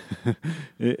 And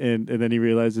and then he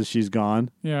realizes she's gone.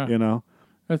 Yeah.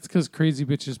 That's because crazy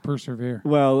bitches persevere.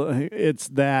 Well, it's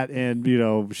that, and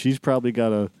she's probably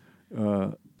got a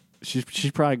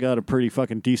she's probably got a pretty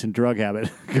fucking decent drug habit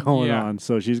going on,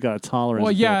 so she's got a tolerance.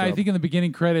 Well, yeah, I think in the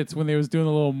beginning credits when they was doing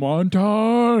a little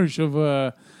montage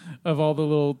of all the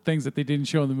little things that they didn't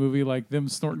show in the movie, like them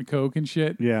snorting coke and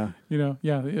shit. Yeah.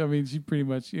 Yeah. I mean, she pretty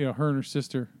much, her and her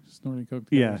sister snorting coke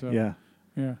together. Yeah.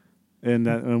 Yeah.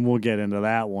 And we'll get into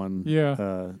that one. Yeah.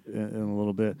 In a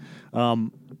little bit.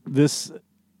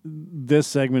 This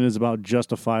segment is about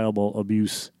justifiable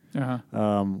abuse.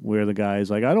 Where the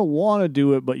guy's like, "I don't want to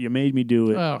do it, but you made me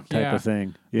do it," type of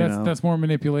thing. That's more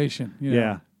manipulation.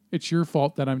 Yeah. It's your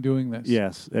fault that I'm doing this.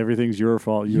 Yes, everything's your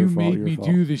fault. You made me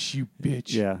do this, you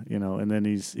bitch. Yeah, and then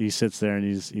he sits there and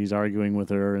he's arguing with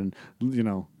her, and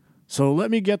so let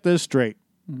me get this straight.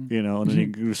 And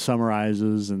then he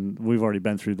summarizes, and we've already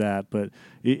been through that, but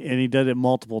he did it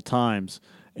multiple times,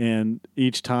 And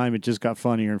each time it just got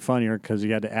funnier and funnier because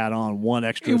you had to add on one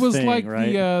extra It was thing, like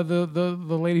right?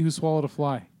 the lady who swallowed a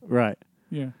fly. Right.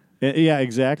 Yeah. Yeah,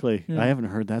 exactly. Yeah. I haven't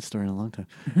heard that story in a long time.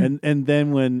 and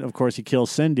then when, of course, he kills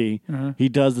Cindy, Uh-huh. he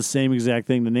does the same exact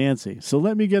thing to Nancy. So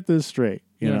let me get this straight,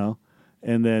 you Yeah. know?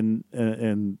 And then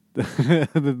and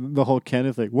the whole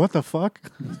Kenneth thing. What the fuck?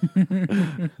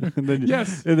 and then,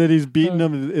 Yes. And then he's beating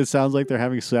them. It sounds like they're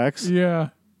having sex. Yeah.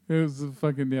 It was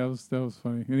that was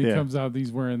funny. And he Yeah. comes out, he's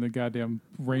wearing the goddamn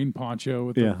rain poncho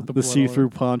with Yeah, the the blood see-through all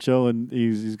poncho, and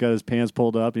he's got his pants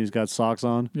pulled up, and he's got socks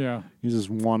on. over. Yeah. He's just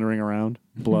wandering around,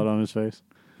 blood on his face.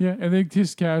 Yeah, and they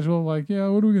just casual, like, yeah,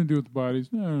 what are we going to do with the bodies?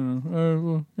 I don't know.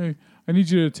 Well, hey, I need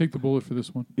you to take the bullet for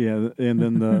this one. Yeah, and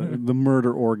then the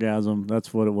murder orgasm.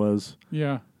 That's what it was.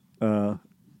 Yeah.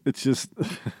 It's just.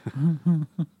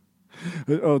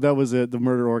 Oh, that was it. The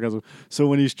murder orgasm. So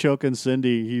when he's choking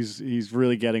Cindy, he's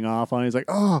really getting off on it. He's like,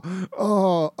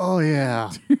 oh yeah,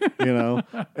 you know.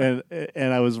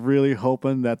 And I was really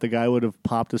hoping that the guy would have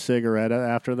popped a cigarette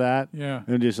after that. Yeah.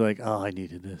 And just like, oh, I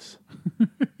needed this,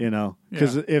 you know.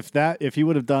 Because Yeah. if he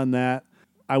would have done that,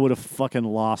 I would have fucking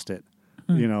lost it.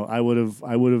 You know, I would have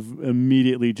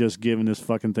immediately just given this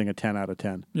fucking thing a 10 out of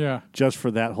 10 Yeah. just for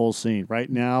that whole scene. Right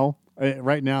now,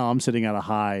 I'm sitting at a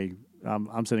high.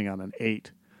 I'm sitting on an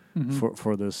 8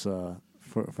 for this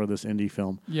for this indie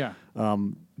film. Yeah.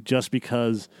 Just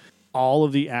because all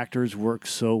of the actors work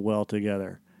so well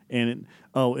together. And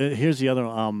here's the other.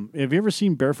 Have you ever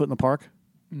seen Barefoot in the Park?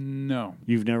 No.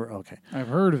 You've never. Okay. I've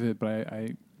heard of it, but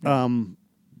I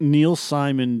Neil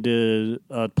Simon did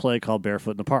a play called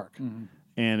Barefoot in the Park,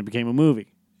 and it became a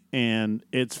movie, and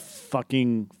it's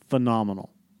fucking phenomenal.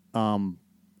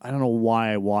 I don't know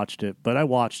why I watched it, but I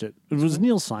watched it. It was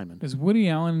Neil Simon. is Woody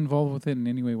Allen involved with it in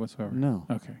any way whatsoever? No.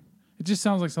 Okay. It just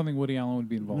sounds like something Woody Allen would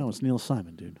be involved No, with. it's Neil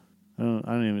Simon, dude. I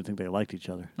don't even think they liked each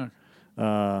other. Okay.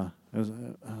 I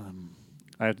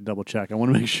have to double check. I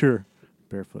want to make sure.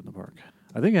 Barefoot in the Park.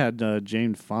 I think it had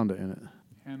Jane Fonda in it.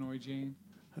 Hanoi Jane.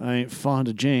 I ain't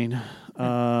Fonda Jane.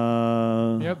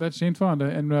 Yep, that's Jane Fonda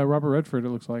and Robert Redford. It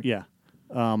looks like. Yeah.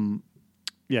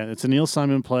 Yeah, it's a Neil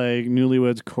Simon play.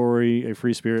 Newlyweds, Corey, a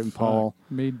free spirit, and Paul.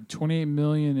 Made $28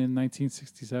 million in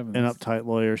 1967. An uptight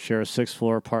lawyer share a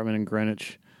 6th-floor apartment in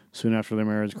Greenwich. Soon after their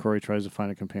marriage, Corey tries to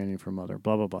find a companion for mother.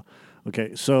 Blah blah blah.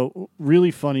 Okay, so really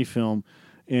funny film,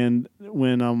 and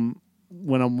when I'm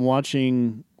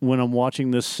watching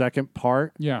this second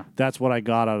part, Yeah. that's what I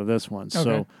got out of this one. So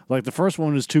Okay. like the first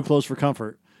one is Too Close for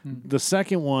Comfort. The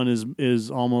second one is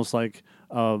almost like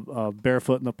a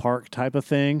Barefoot in the Park type of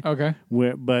thing. Okay.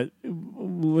 But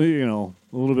you know,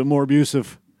 a little bit more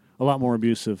abusive, a lot more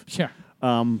abusive. Yeah.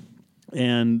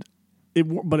 And it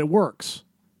works.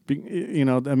 You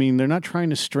know, I mean, they're not trying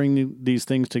to string these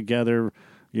things together,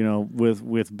 you know,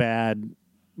 with bad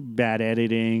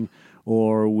editing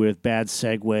or with bad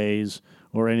segues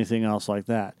or anything else like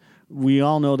that. We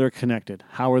all know they're connected.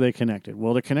 How are they connected?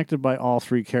 Well, they're connected by all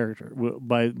three characters,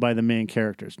 by the main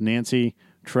characters: Nancy,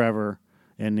 Trevor,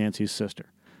 and Nancy's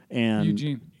sister, and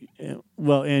Eugene.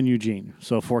 Well, and Eugene.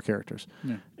 So 4 characters,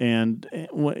 Yeah.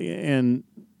 and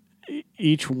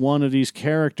each one of these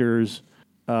characters,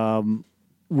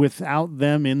 without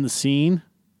them in the scene,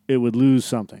 it would lose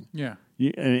something. Yeah.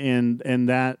 And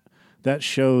that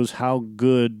shows how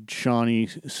good Shawnee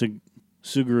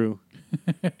Sugru.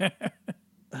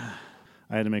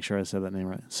 I had to make sure I said that name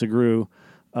right. Sugru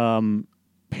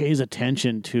pays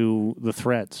attention to the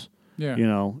threads. Yeah. You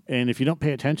know, and if you don't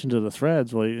pay attention to the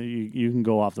threads, well, you can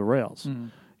go off the rails.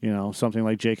 You know, something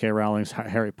like J.K. Rowling's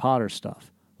Harry Potter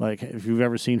stuff. Like, if you've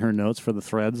ever seen her notes for the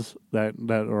threads that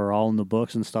are all in the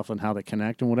books and stuff and how they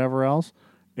connect and whatever else,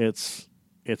 it's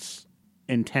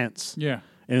intense. Yeah.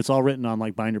 And it's all written on,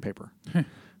 like, binder paper.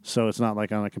 So it's not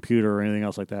like on a computer or anything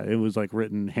else like that. It was, like,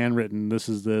 handwritten, this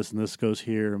is this, and this goes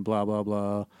here, and blah, blah,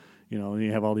 blah. You know, and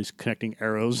you have all these connecting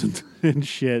arrows and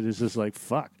shit. It's just like,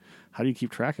 fuck. How do you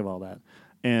keep track of all that?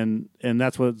 And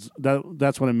that's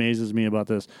what amazes me about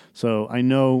this. So I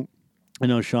know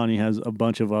Shawnee has a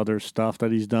bunch of other stuff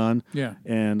that he's done. Yeah.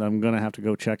 And I'm going to have to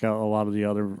go check out a lot of the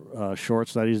other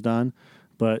shorts that he's done.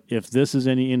 But if this is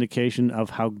any indication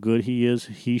of how good he is,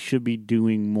 he should be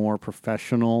doing more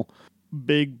professional,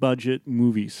 big budget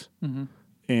movies. Mm-hmm.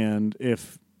 And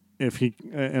if he,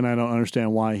 and I don't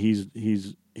understand why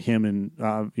him and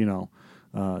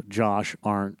Josh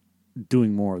aren't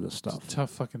doing more of this stuff. It's a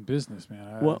tough fucking business,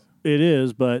 man. Well, it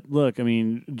is, but look, I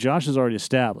mean, Josh is already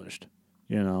established,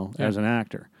 as an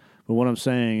actor. But what I'm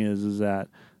saying is that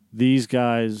these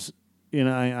guys, and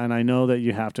I know that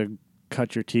you have to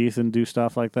cut your teeth and do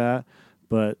stuff like that,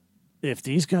 but if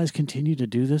these guys continue to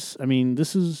do this, I mean,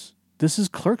 this is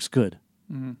Clerks good.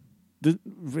 Mm-hmm.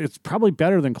 it's probably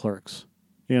better than Clerks.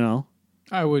 You know,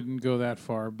 I wouldn't go that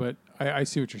far, but I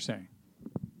see what you're saying.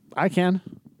 I can.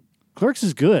 Clerks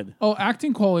is good. Oh,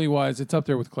 acting quality wise, it's up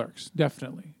there with Clerks,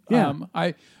 definitely. Yeah.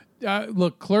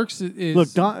 Look, Clerks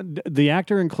is The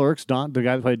actor in Clerks, the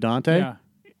guy that played Dante. Yeah,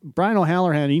 Brian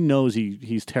O'Halloran, he knows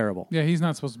he's terrible. yeah, he's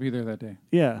not supposed to be there that day.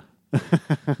 Yeah,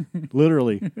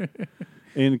 literally.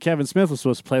 And Kevin Smith was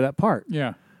supposed to play that part.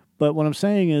 Yeah, But what I'm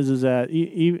saying is that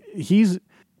he's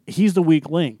the weak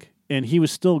link, and he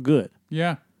was still good.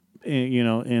 yeah, And, you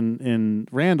know, and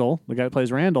Randall, the guy who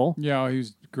plays Randall, yeah. He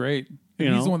was great. And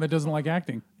You he's know? the one that doesn't like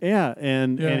acting.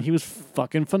 and he was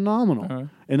fucking phenomenal. Uh-huh.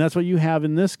 And that's what you have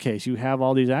in this case. You have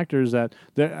all these actors and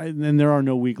there are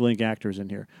no weak link actors in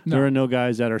here. No. There are no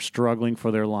guys that are struggling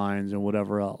for their lines and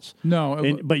whatever else.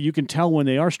 No, But you can tell when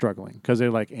they are struggling because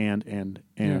they're like and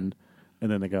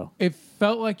then they go. it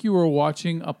felt like you were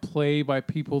watching a play by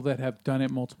people that have done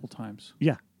it multiple times.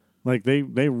 Yeah. Like they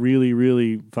really,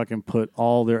 really fucking put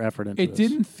all their effort into It this.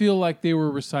 didn't feel like they were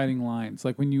reciting lines.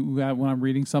 Like when I'm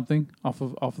reading something off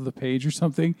of the page or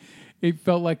something, it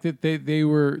felt like that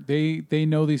they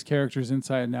know these characters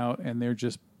inside and out, and they're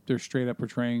straight up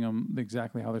portraying them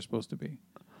exactly how they're supposed to be.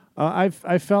 I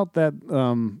felt that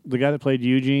the guy that played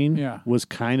Eugene Yeah. was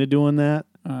kind of doing that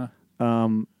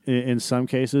in some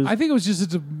cases. I think it was just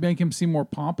to make him seem more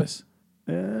pompous.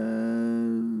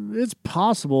 It's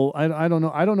possible. I don't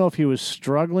know. I don't know if he was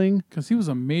struggling. Because he was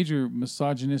a major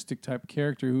misogynistic type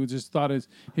character who just thought his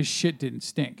shit didn't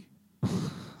stink.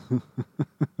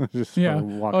 Just Yeah.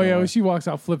 walking Oh, yeah. away. When she walks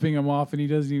out flipping him off and he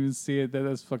doesn't even see it,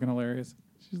 that's fucking hilarious.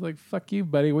 She's like, fuck you,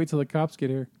 buddy. Wait till the cops get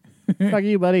here. Fuck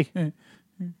you, buddy.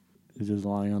 He's just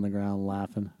lying on the ground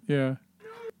laughing. Yeah.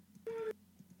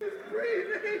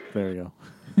 There you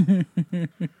go.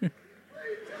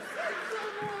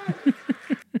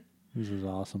 This is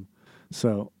awesome.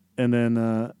 So, and then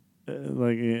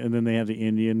and then they have the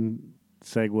Indian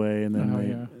segue, and then Oh,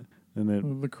 yeah. and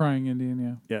then The crying Indian,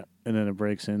 yeah. yeah, and then it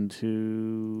breaks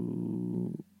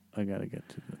into. I gotta get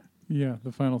to the Yeah,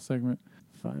 the final segment.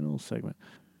 final segment.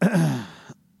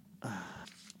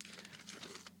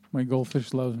 My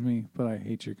goldfish loves me, but I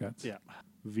hate your guts. Yeah,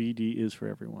 VD is for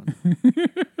everyone.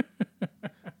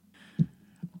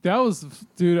 That was,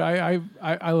 dude. I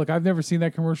look. I've never seen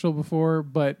that commercial before,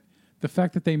 but the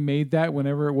fact that they made that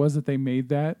whenever it was that they made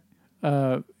that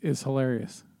is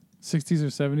hilarious. 60s or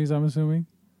 70s, I'm assuming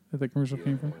that the commercial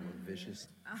came from. Vicious.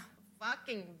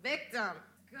 Fucking victim.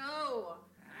 Go.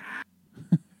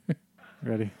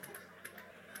 Ready?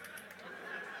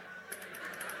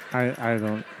 I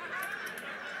don't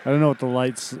know what the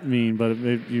lights mean, but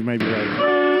you might be right.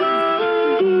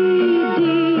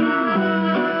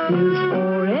 Is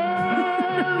for everybody,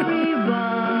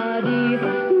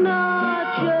 not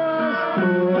just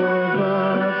for the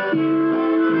few.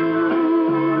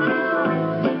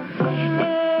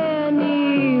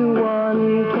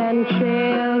 Anyone can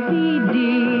share VD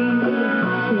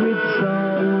with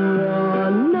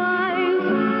someone nice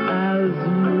as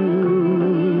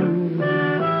you.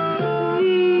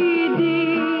 VD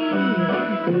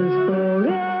is for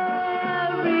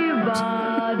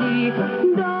everybody,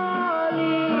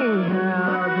 darling.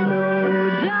 Have no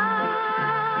doubt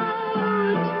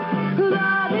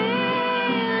that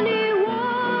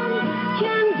anyone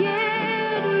can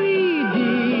get VD.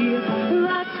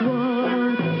 That's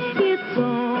what it's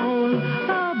all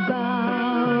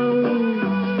about.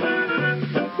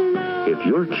 If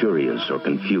you're curious or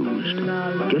confused,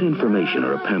 get information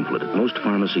or a pamphlet at most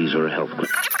pharmacies or health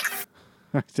clinics.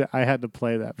 I had to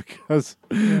play that because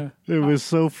Yeah. it was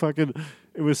so fucking.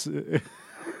 It was. It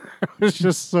was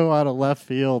just so out of left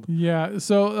field. Yeah.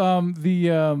 So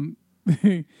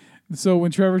so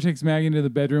when Trevor takes Maggie into the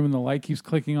bedroom and the light keeps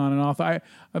clicking on and off,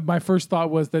 my first thought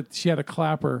was that she had a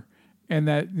clapper, and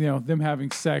that them having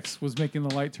sex was making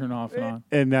the light turn off and on.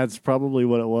 And that's probably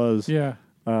what it was. Yeah.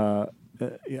 I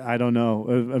don't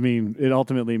know. I mean, it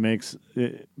ultimately makes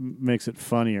it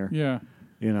funnier. Yeah.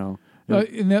 You know.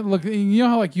 And that, look, you know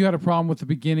how like you had a problem with the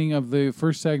beginning of the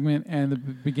first segment and the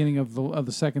beginning of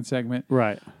the second segment.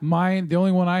 Right. The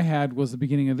only one I had was the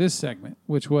beginning of this segment,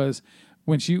 which was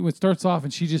when it starts off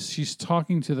and she's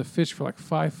talking to the fish for like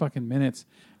 5 fucking minutes,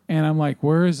 and I'm like,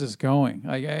 where is this going?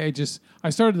 I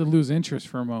started to lose interest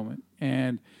for a moment,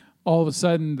 and all of a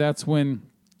sudden that's when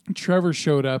Trevor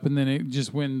showed up, and then it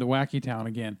just went into Wacky Town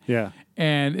again. Yeah.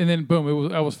 And then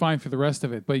boom, I was fine for the rest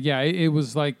of it. But yeah, it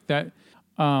was like that.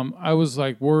 I was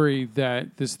like worried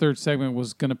that this third segment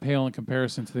was going to pale in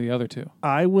comparison to the other two.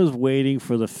 I was waiting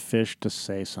for the fish to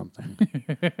say something.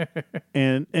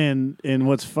 and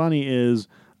what's funny is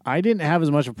I didn't have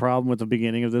as much a problem with the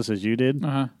beginning of this as you did,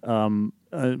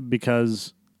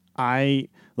 because I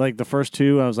like the first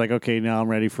two. I was like, okay, now I'm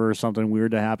ready for something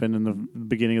weird to happen in the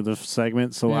beginning of the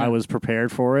segment, so Yeah. I was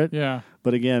prepared for it. Yeah.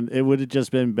 But again, it would have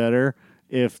just been better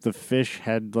if the fish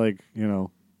had like, I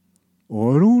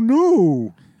don't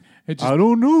know. It just, I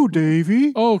don't know,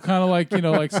 Davy. oh, kind of like,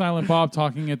 like Silent Bob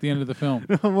talking at the end of the film.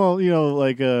 Well,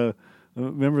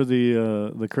 remember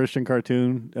the Christian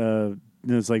cartoon?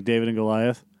 It's like David and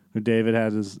Goliath. Where Davy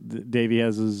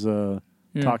has his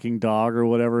talking dog or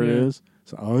whatever it Yeah. is.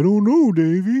 So I don't know,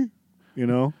 Davy.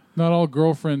 Not all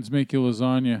girlfriends make you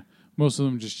lasagna. Most of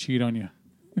them just cheat on you.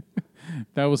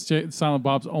 That was Silent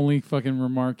Bob's only fucking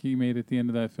remark he made at the end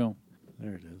of that film.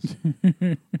 There it is.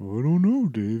 I don't know,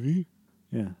 Davy.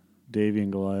 Yeah, Davy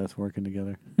and Goliath working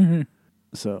together.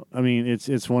 So I mean,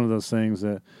 it's one of those things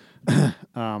that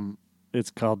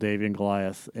it's called Davy and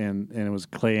Goliath, and it was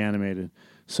clay animated.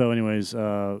 So, anyways, it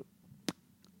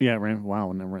ran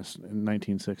in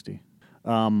 1960.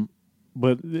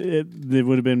 But it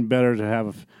would have been better to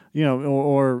have,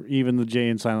 or even the Jay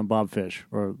and Silent Bob Fish,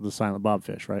 or the Silent Bob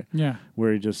Fish, right? Yeah.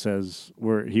 Where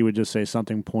he would just say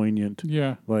something poignant,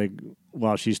 Yeah. like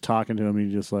while she's talking to him,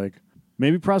 he's just like,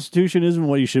 maybe prostitution isn't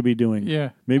what you should be doing. Yeah.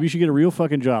 Maybe you should get a real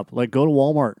fucking job, like go to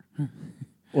Walmart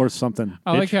or something.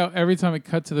 I like how every time it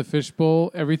cut to the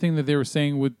fishbowl, everything that they were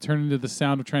saying would turn into the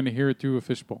sound of trying to hear it through a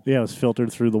fishbowl. Yeah, it was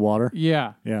filtered through the water.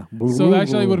 Yeah. Yeah. So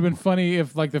actually, it would have been funny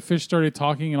if like the fish started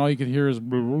talking and all you could hear is.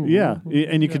 Yeah,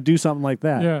 and you could do something like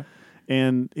that. Yeah.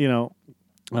 And,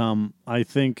 I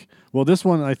think, this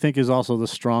one I think is also the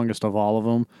strongest of all of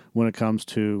them when it comes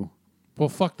to, Well,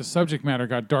 fuck, the subject matter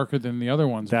got darker than the other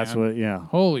ones. that's man. what, yeah.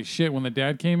 Holy shit! When the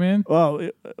dad came in, Well,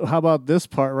 how about this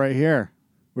part right here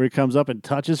where he comes up and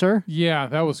touches her? yeah,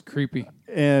 that was creepy.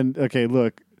 And, okay,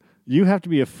 look, you have to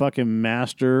be a fucking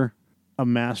master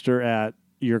at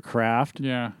your craft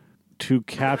Yeah. to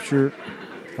capture,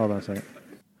 hold on a second,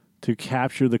 to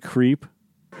capture the creep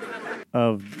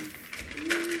of,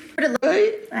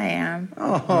 I am.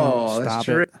 Oh, stop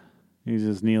it. He's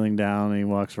just kneeling down and he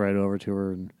walks right over to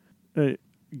her and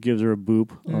gives her a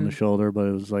boop on the shoulder, but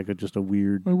it was like just a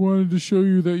weird, I wanted to show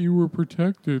you that you were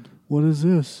protected. what is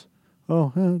this?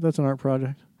 Oh, that's an art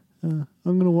project. I'm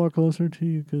going to walk closer to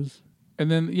you because... And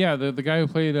then, yeah, the guy who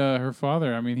played her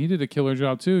father, I mean, he did a killer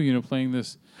job too, playing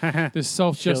this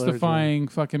self-justifying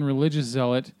fucking religious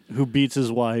zealot. Who beats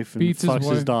his wife and Beats his fucks his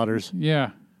wife. daughters.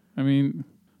 Yeah. I mean,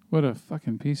 what a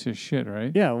fucking piece of shit,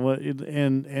 right? Yeah, well,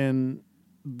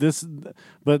 this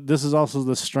is also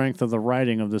the strength of the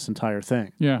writing of this entire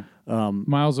thing. Yeah.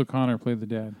 Miles O'Connor played the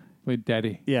dad. Played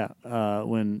Daddy. Yeah,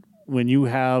 when you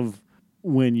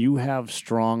have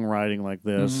strong writing like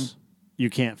this, you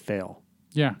can't fail.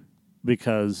 Yeah.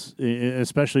 Because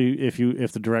especially if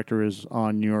the director is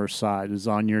on your side, is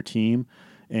on your team,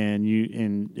 and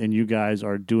you guys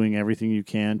are doing everything you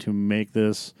can to make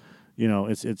this,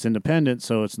 it's independent,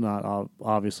 so it's not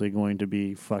obviously going to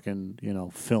be fucking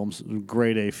films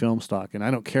grade A film stock, and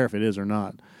I don't care if it is or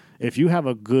not. If you have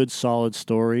a good solid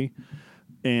story,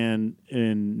 and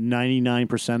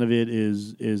 99% of it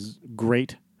is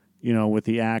great, with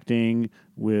the acting,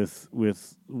 with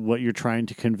what you're trying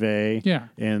to convey, Yeah.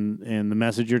 and the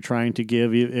message you're trying to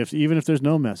give. Even if there's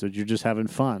no message, you're just having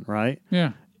fun, right?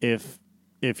 Yeah. If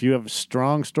you have a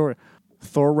strong story,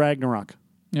 Thor Ragnarok,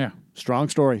 Yeah. strong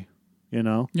story,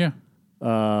 Yeah.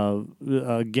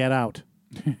 Get Out,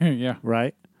 Yeah.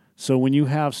 right? So when you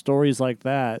have stories like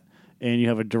that, and you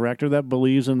have a director that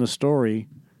believes in the story,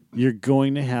 you're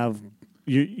going to have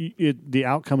the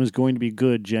outcome is going to be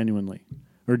good, genuinely.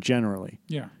 Or generally,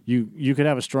 Yeah. you could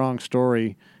have a strong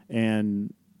story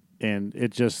and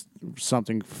it just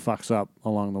something fucks up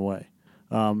along the way.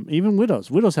 Even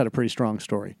Widows had a pretty strong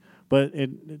story, but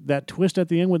that twist at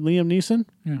the end with Liam Neeson,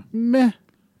 Yeah. meh.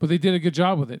 But they did a good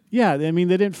job with it. Yeah, I mean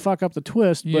they didn't fuck up the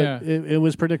twist, but Yeah. it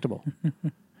was predictable.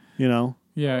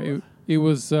 Yeah. It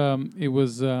was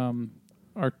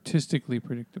artistically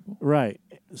predictable. Right.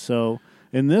 So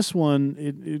in this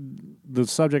one, the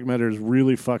subject matter is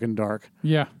really fucking dark.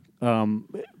 Yeah.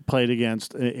 Played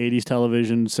against an 80s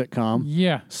television sitcom,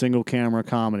 Yeah. single camera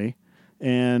comedy,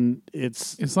 and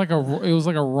it's It was like a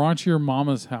raunchier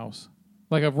Mama's House,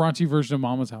 like a raunchy version of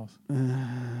Mama's House.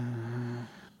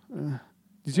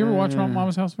 Did you ever watch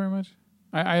Mama's House very much?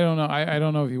 I don't know. I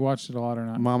don't know if you watched it a lot or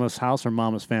not. Mama's House or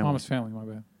Mama's Family. Mama's Family, my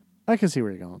bad. I can see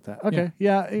where you're going with that. Okay,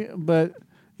 yeah, but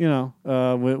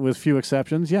with few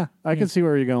exceptions, yeah, I can see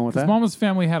where you're going with that. Mama's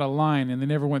Family had a line and they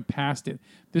never went past it.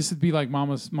 This would be like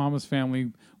Mama's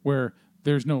Family, where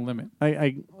there's no limit.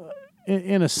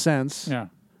 In a sense, Yeah.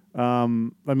 I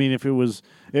mean,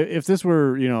 if this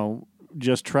were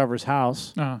just Trevor's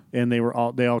house, and they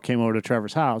all came over to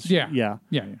Trevor's house. Yeah.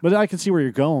 But I can see where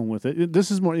you're going with it.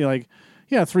 This is more like,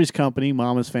 Three's Company,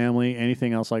 Mama's Family,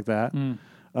 anything else like that.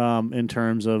 In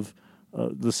terms of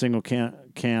the single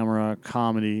camera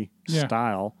comedy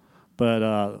style.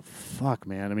 But fuck,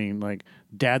 man. I mean, like,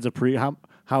 Dad's a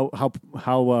how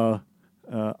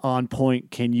on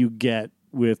point can you get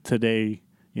with today?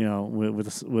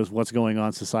 With what's going on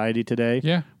in society today.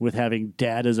 Yeah. With having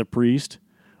Dad as a priest,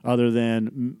 other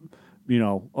than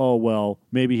oh well,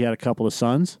 maybe he had a couple of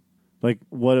sons. Like,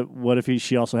 what if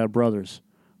she also had brothers?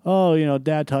 Oh,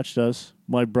 Dad touched us,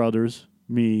 my brothers,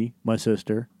 me, my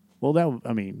sister. Well,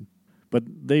 but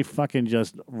they fucking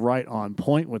just right on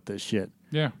point with this shit.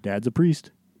 Yeah. Dad's a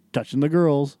priest, touching the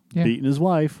girls, beating his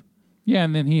wife. Yeah,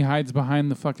 and then he hides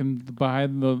behind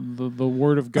the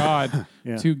word of God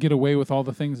to get away with all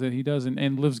the things that he does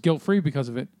and lives guilt-free because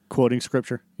of it. Quoting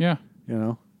scripture. Yeah.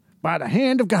 By the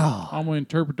hand of God. I'm going to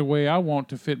interpret the way I want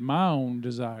to fit my own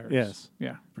desires. Yes.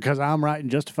 Yeah. Because I'm right and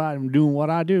justified in doing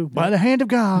what I do. By the hand of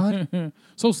God.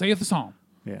 So saith the psalm.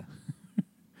 Yeah.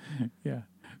 Yeah.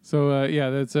 So,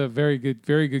 that's a very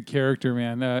good character,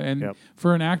 man. And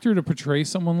for an actor to portray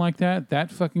someone like that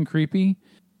fucking creepy,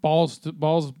 balls to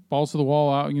the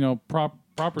wall out,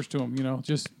 propers to him,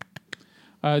 just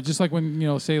like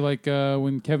when, say like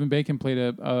when Kevin Bacon played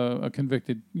a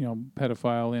convicted,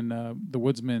 pedophile in The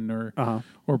Woodsman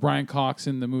or Brian Cox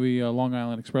in the movie Long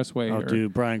Island Expressway. Oh,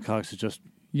 dude, Brian Cox is just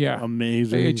Yeah,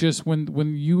 amazing. It just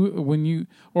when you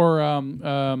or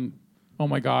oh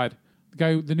my God,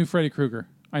 the new Freddy Krueger.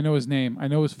 I know his name. I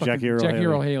know his fucking Jackie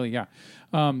Earle Haley. Yeah,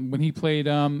 when he played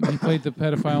the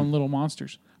pedophile in Little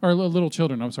Monsters or Little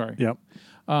Children. I'm sorry. Yep.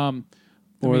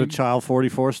 The Child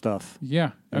 44 stuff.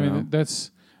 Yeah, I mean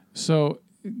that's so.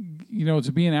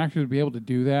 To be an actor to be able to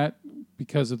do that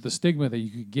because of the stigma that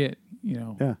you could get.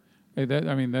 Yeah. I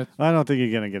don't think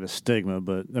you're gonna get a stigma,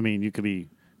 but I mean you could be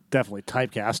definitely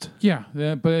typecast. Yeah,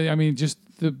 but I mean just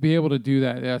to be able to do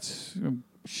that, that's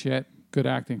shit. Good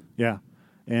acting. Yeah.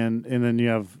 And then you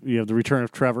have the return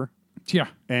of Trevor. Yeah.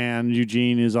 And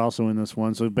Eugene is also in this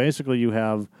one. So basically you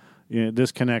have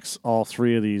this connects all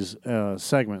three of these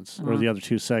segments or the other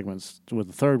two segments with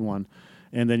the third one.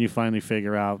 And then you finally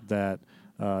figure out that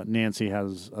Nancy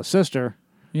has a sister.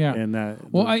 Yeah. And that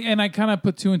I kind of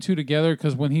put two and two together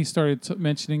because when he started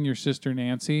mentioning your sister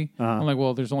Nancy, I'm like,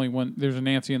 well, there's only one. There's a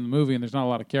Nancy in the movie, and there's not a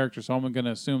lot of characters, so I'm going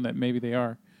to assume that maybe they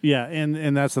are. Yeah,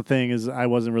 and that's the thing is I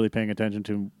wasn't really paying attention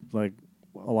to like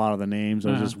a lot of the names.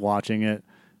 I was just watching it.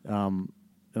 And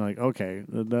like, okay.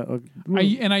 I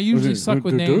usually suck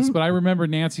with names, but I remember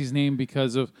Nancy's name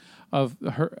because of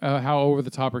her how over the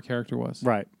top her character was.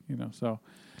 Right. So.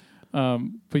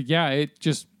 But yeah, it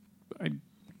just, I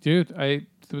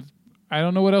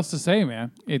don't know what else to say,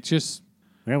 man. It just.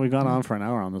 Yeah, we've gone on for an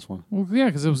hour on this one. Well, yeah,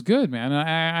 because it was good, man,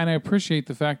 and I appreciate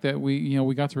the fact that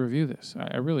we got to review this.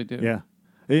 I really do. Yeah,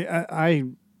 I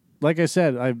like I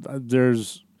said,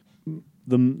 there's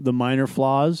the minor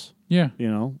flaws. Yeah.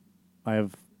 I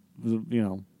have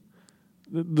the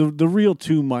real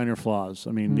two minor flaws.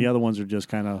 I mean, the other ones are just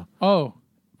kind of. Oh,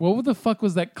 what the fuck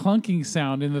was that clunking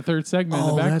sound in the third segment in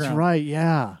the background? That's right.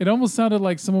 Yeah. It almost sounded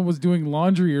like someone was doing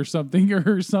laundry or something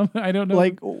or something. I don't know.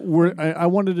 Like, I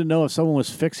wanted to know if someone was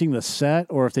fixing the set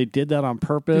or if they did that on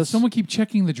purpose. Did someone keep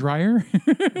checking the dryer?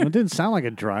 It didn't sound like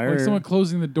a dryer. Like someone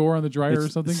closing the door on the dryer or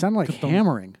something? It sounded like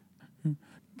hammering. Can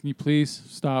you please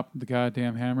stop the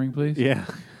goddamn hammering, please? Yeah,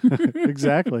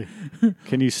 exactly.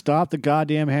 Can you stop the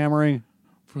goddamn hammering?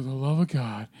 For the love of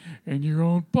God, in your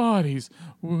own bodies,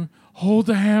 hold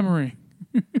the hammering.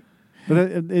 But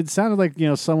it sounded like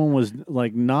someone was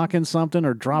like knocking something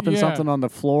or dropping something on the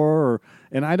floor,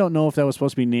 and I don't know if that was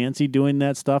supposed to be Nancy doing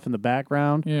that stuff in the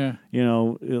background. Yeah,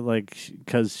 like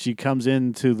because she comes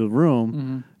into the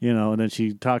room, and then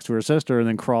she talks to her sister and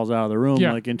then crawls out of the room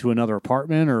like into another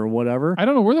apartment or whatever. I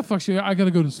don't know where the fuck I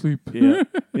gotta go to sleep.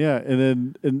 Yeah,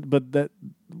 but that.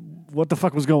 What the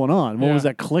fuck was going on? What was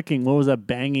that clicking? What was that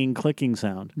banging, clicking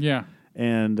sound? Yeah.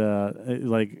 And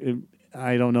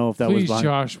I don't know if that Please, was.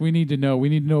 Josh, we need to know. We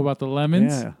need to know about the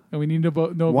lemons. Yeah. And we need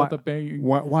to know about the banging.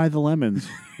 Why the lemons?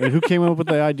 And who came up with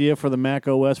the idea for the Mac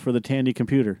OS for the Tandy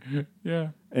computer? Yeah.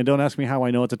 And don't ask me how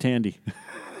I know it's a Tandy.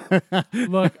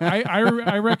 Look,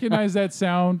 I recognize that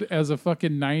sound as a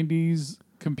fucking 90s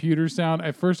computer sound.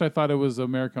 At first, I thought it was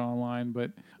America Online,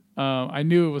 but. I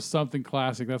knew it was something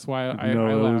classic. That's why I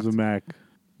laughed. It was a Mac.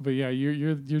 But yeah,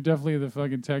 you're definitely the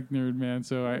fucking tech nerd, man.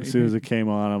 So as soon as it came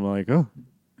on, I'm like, oh,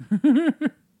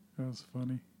 that was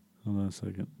funny. Hold on a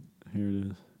second. Here it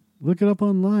is. Look it up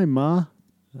online, Ma.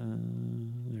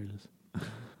 There it is.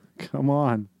 Come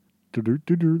on. There.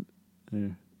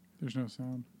 There's no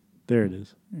sound. There it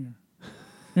is.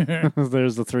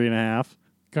 There's the 3.5.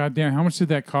 God damn, how much did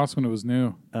that cost when it was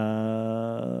new?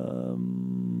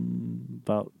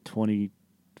 About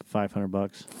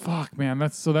 $2,500. Fuck, man.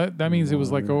 That means it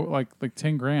was like like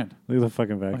 10 grand. Look at the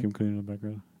fucking vacuum cleaner in the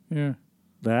background. Yeah.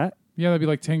 That? Yeah, that'd be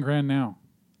like 10 grand now.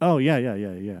 Oh, yeah.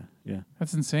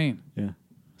 That's insane. Yeah.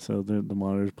 So the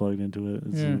monitor's plugged into it.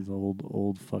 It's Yeah. these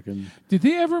old fucking... Did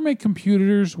they ever make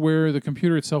computers where the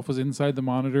computer itself was inside the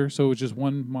monitor, so it was just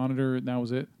one monitor and that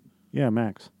was it? Yeah,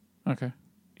 Macs. Okay.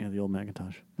 Yeah, the old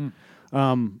Macintosh.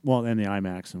 Well, and the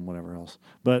iMacs and whatever else.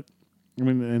 But, I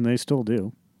mean, and they still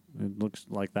do. It looks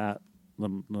like that. The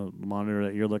monitor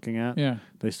that you're looking at. Yeah.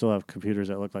 They still have computers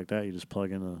that look like that. You just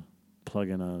plug in a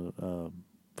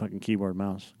fucking keyboard,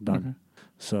 mouse. Done. Okay.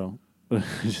 So,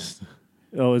 just...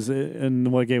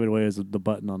 and what gave it away is the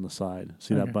button on the side.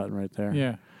 See that button right there?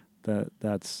 Yeah.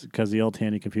 That's because the old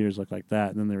Tandy computers look like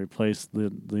that, and then they replaced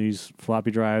these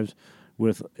floppy drives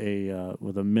with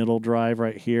a middle drive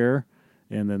right here,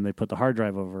 and then they put the hard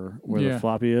drive over where the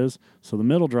floppy is. So the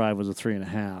middle drive was a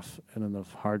 3.5, and then the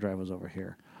hard drive was over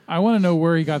here. I want to know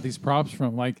where he got these props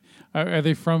from. Like, are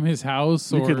they from his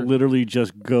house? You or could literally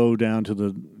just go down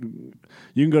to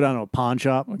you can go down to a pawn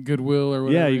shop. Goodwill or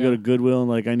whatever. Yeah, you go to Goodwill and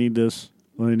like, I need this.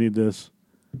 I need this.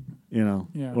 Yeah.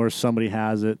 Or somebody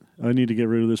has it. I need to get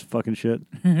rid of this fucking shit.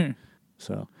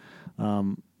 So,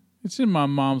 it's in my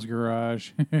mom's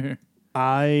garage.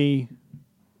 I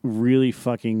really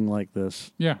fucking like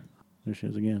this. Yeah. There she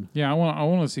is again. Yeah, I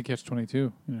want to see Catch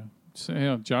 22.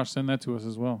 So, Josh, send that to us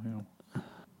as well.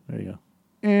 There you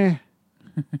go.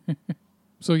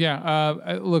 So yeah,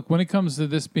 look, when it comes to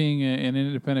this being an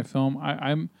independent film,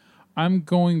 I'm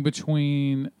going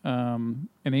between an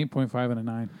 8.5 and a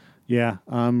 9. Yeah,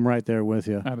 I'm right there with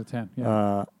you. Out of 10.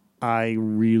 Yeah. I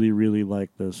really, really like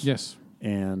this. Yes.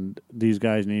 And these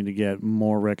guys need to get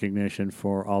more recognition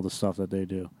for all the stuff that they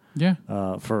do. Yeah.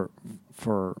 For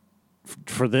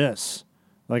this,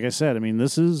 like I said, I mean,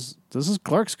 this is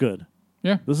Clerks good.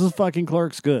 Yeah. This is fucking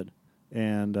Clerks good,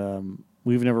 and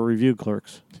we've never reviewed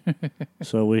Clerks,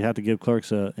 so we have to give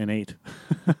Clerks an 8,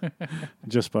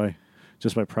 just by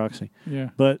proxy. Yeah.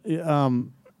 But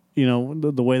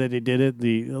the way that they did it,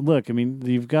 look, I mean,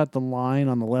 you've got the line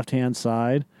on the left hand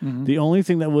side. Mm-hmm. The only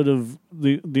thing that would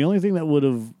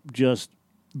have just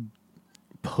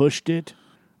pushed it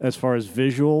as far as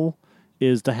visual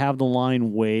is to have the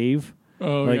line wave.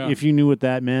 Oh, like yeah. if you knew what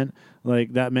that meant,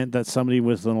 like that meant that somebody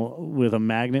with a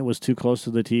magnet was too close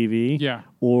to the TV. Yeah.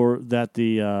 Or that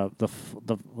the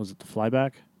was it the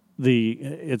flyback?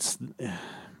 It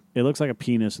looks like a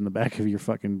penis in the back of your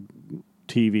fucking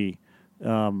TV.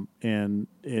 And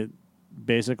it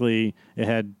basically it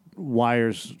had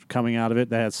wires coming out of it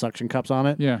that had suction cups on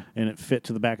it. Yeah. And it fit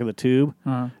to the back of the tube.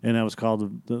 Uh-huh. And that was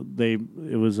called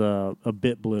it was a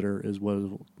bit blitter is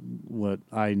what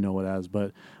I know it as,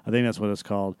 but I think that's what it's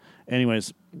called.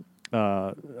 Anyways,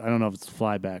 I don't know if it's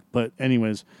flyback, but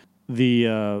anyways,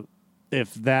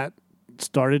 if that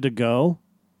started to go,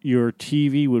 your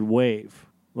TV would wave,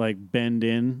 like bend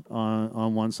in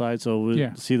on one side. So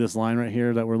see this line right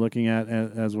here that we're looking at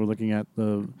as we're looking at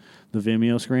the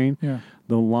Vimeo screen. Yeah.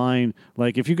 The line,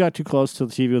 like if you got too close to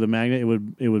the TV with a magnet, it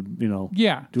would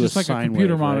Yeah, do just like a sine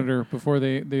computer wave, monitor right? before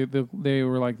they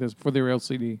were like this, before they were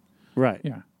LCD. Right.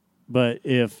 Yeah. But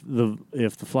if the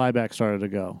flyback started to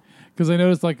go, because I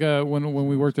noticed like when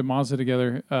we worked at Mazda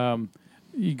together,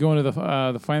 you go into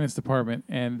the finance department,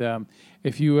 and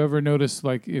if you ever notice,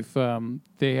 like if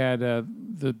they had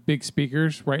the big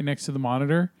speakers right next to the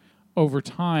monitor, over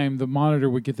time the monitor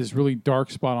would get this really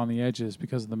dark spot on the edges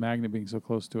because of the magnet being so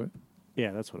close to it.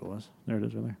 yeah, that's what it was. There it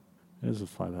is right there. It is a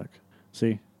flyback.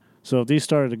 See, so if these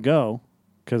started to go,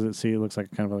 because it looks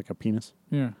like kind of like a penis.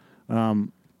 Yeah.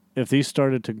 If these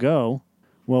started to go,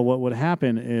 well, what would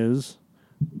happen is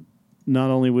not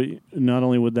only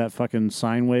would that fucking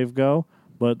sine wave go,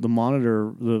 but the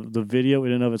monitor, the video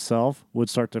in and of itself would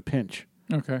start to pinch.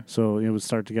 Okay. So it would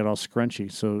start to get all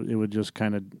scrunchy. So it would just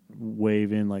kind of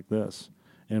wave in like this,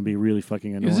 and it'd be really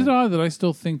fucking annoying. Is it odd that I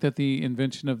still think that the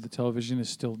invention of the television is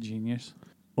still genius?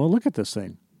 Well, look at this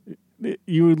thing.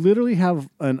 You would literally have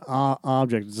an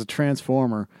object. It's a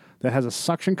transformer that has a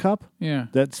suction cup. Yeah.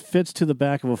 That fits to the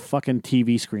back of a fucking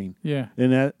TV screen. Yeah.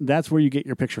 And that's where you get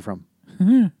your picture from.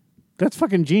 That's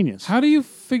fucking genius. How do you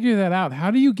figure that out? How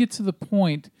do you get to the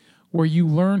point where you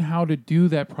learn how to do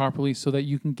that properly so that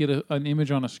you can get an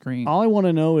image on a screen? All I want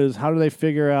to know is how do they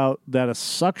figure out that a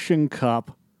suction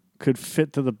cup could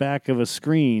fit to the back of a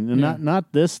screen and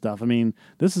not this stuff. I mean,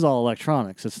 this is all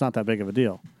electronics. It's not that big of a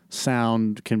deal.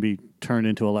 sound can be turned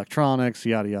into electronics,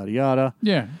 yada yada yada.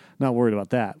 Yeah. Not worried about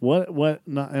that.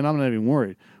 And I'm not even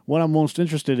worried. What I'm most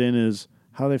interested in is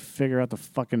how they figure out the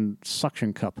fucking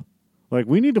suction cup. Like,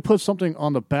 we need to put something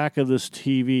on the back of this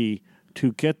TV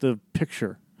to get the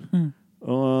picture.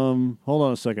 Hold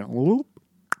on a second. Whoop.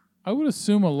 I would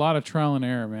assume a lot of trial and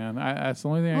error, man. That's the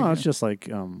only thing. It's just like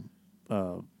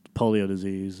polio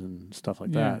disease and stuff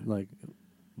like Yeah. that, like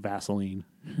Vaseline.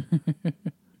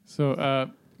 So,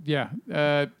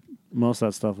 Most of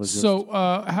that stuff was just So,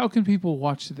 how can people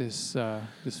watch this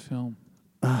this film?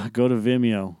 go to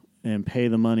Vimeo and pay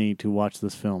the money to watch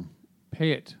this film.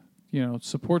 Pay it.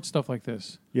 Support stuff like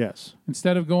this Yes.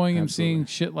 instead of going and Absolutely. seeing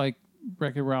shit like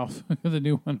Wreck-It Ralph, the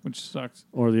new one, which sucks.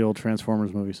 Or the old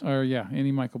Transformers movies. Or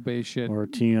any Michael Bay shit. Or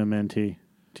TMNT,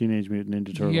 Teenage Mutant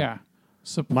Ninja Turtle. Yeah,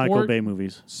 support Michael Bay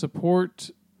movies.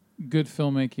 Support good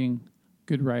filmmaking,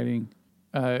 good writing,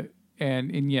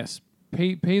 and yes,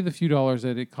 pay the few dollars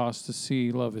that it costs to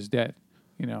see Love Is Dead.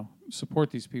 Support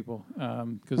these people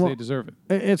because they deserve it.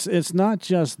 It's not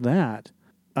just that.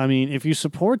 I mean, if you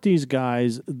support these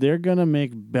guys, they're going to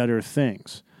make better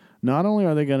things. Not only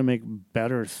are they going to make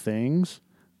better things,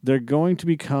 they're going to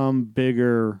become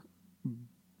bigger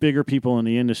people in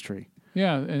the industry.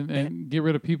 Yeah, and get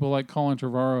rid of people like Colin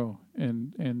Trevorrow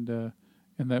and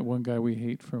that one guy we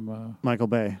hate from Michael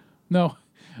Bay. No,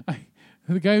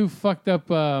 the guy who fucked up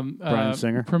Bryan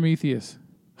Singer? Prometheus.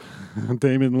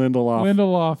 Damon Lindelof.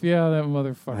 Lindelof, yeah, that I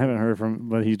motherfucker. haven't heard from,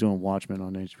 but he's doing Watchmen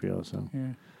on HBO. So,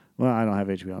 Yeah. well, I don't have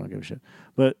HBO. I don't give a shit.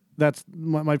 But that's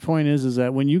my point is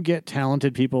that when you get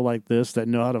talented people like this that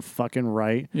know how to fucking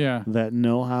write, Yeah. that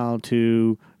know how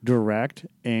to direct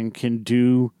and can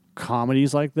do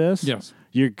comedies like this, Yes.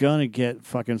 you're gonna get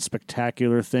fucking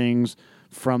spectacular things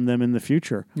from them in the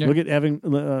future. Yeah. Look at Evan.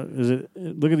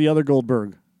 Look at the other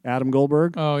Goldberg, Adam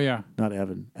Goldberg. Oh yeah. Not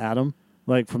Evan. Adam.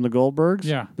 Like from the Goldbergs.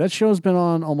 Yeah. That show's been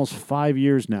on almost 5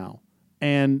 years now.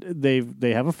 And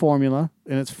they have a formula,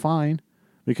 and it's fine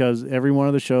because every one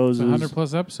of the shows is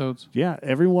 100+ episodes. Yeah,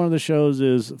 every one of the shows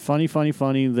is funny.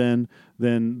 Then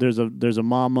there's a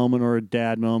mom moment or a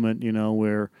dad moment,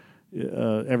 where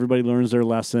everybody learns their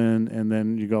lesson, and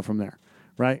then you go from there,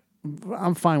 right?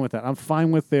 I'm fine with that. I'm fine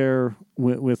with their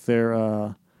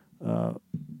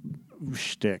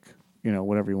shtick,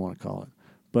 whatever you want to call it.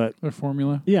 But Their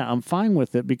formula. yeah, I'm fine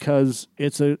with it because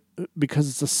it's a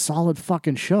solid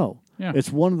fucking show. Yeah. It's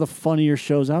one of the funnier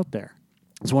shows out there.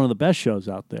 It's one of the best shows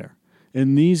out there.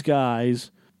 And these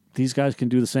guys can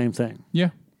do the same thing. Yeah.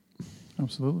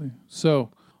 Absolutely.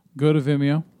 So go to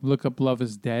Vimeo, look up Love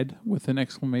Is Dead with an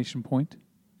exclamation point.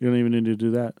 You don't even need to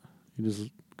do that. You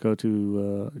just go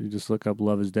to you just look up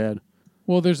Love Is Dead.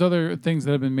 Well, there's other things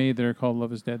that have been made that are called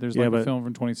Love Is Dead. There's Yeah, like a but film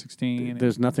from 2016.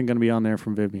 There's nothing going to be on there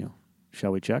from Vimeo.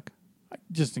 Shall we check?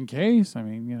 Just in case. I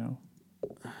mean,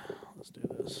 Let's do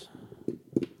this.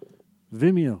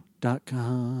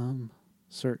 Vimeo.com.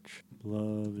 Search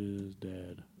Love Is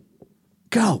Dead.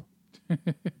 Go!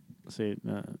 See,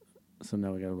 so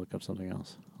now we got to look up something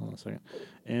else. Hold on a second.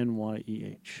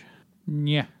 NYEH.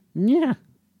 Yeah. Yeah.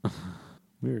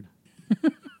 Weird.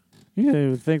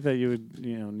 You would think that you would,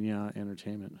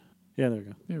 entertainment. Yeah, there we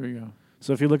go. There we go.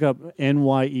 So if you look up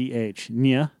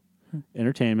NYEH,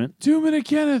 entertainment, 2 Minute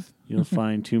Kenneth. you'll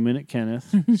find 2 Minute Kenneth,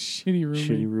 Shitty roommate.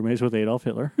 Shitty Roommates with Adolf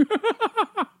Hitler.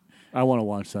 I want to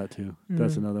watch that too.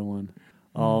 That's another one.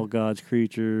 All God's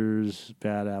Creatures,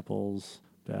 Bad Apples.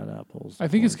 I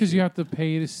think it's because you have to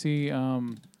pay to see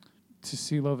Love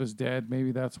Is Dead.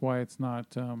 Maybe that's why it's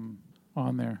not on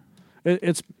there.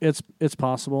 It's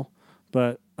possible,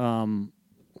 but why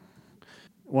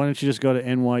don't you just go to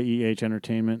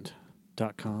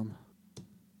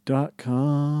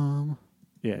nyehentertainment.com.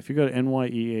 Yeah, if you go to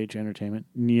NYEH Entertainment,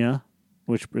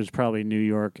 which is probably New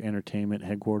York Entertainment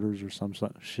Headquarters or some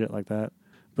shit like that.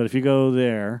 But if you go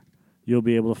there, you'll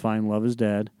be able to find Love Is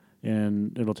Dead,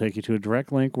 and it'll take you to a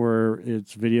direct link where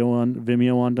it's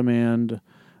Vimeo on demand,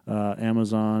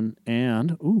 Amazon,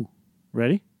 and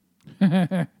ready?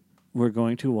 We're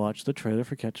going to watch the trailer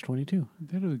for Catch-22.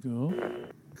 There we go.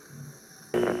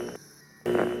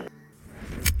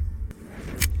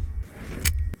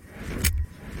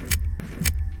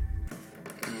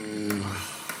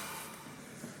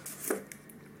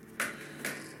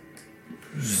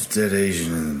 There's a dead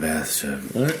Asian in the bathtub.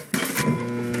 What?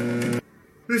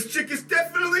 This chick is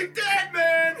definitely dead,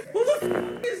 man! Who the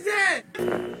f*** is that?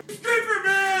 Stripper,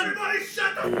 man! Everybody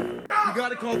shut the f*** up! We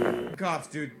gotta call cops,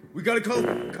 dude. We gotta call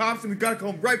cops, and we gotta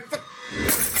call them right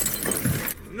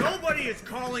Nobody is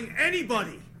calling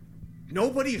anybody.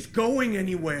 Nobody is going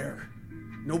anywhere.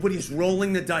 Nobody is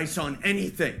rolling the dice on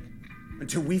anything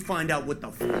until we find out what the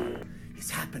f*** is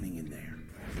happening in there.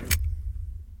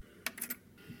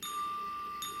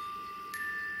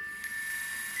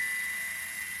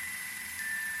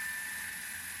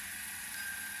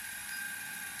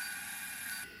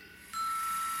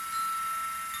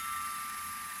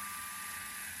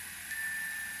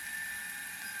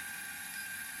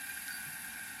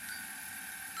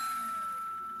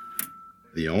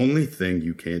 The only thing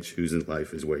you can't choose in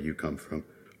life is where you come from.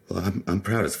 Well, I'm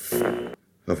proud as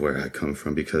of where I come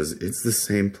from because it's the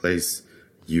same place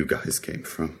you guys came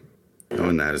from.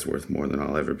 Knowing that is worth more than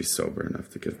I'll ever be sober enough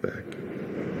to give back.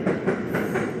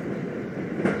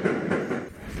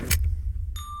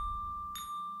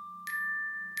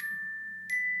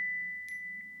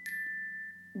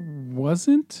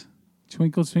 Wasn't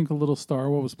Twinkle Twinkle Little Star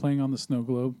what was playing on the snow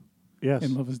globe Yes.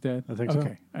 in Love Is Dead? I think so.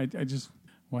 Okay. I just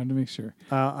wanted to make sure.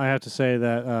 I have to say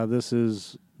that this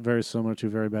is very similar to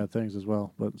Very Bad Things as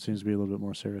well, but it seems to be a little bit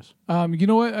more serious. You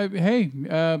know what?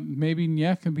 Maybe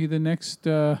Nya can be the next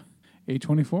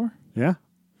A24. Yeah,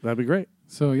 that'd be great.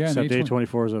 So yeah, Except an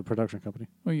A24 is a production company.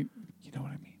 Well, you know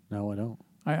what I mean. No, I don't.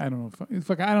 I don't know.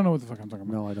 I don't know what the fuck I'm talking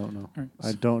about. No, I don't know. All right.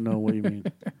 I don't know what you mean.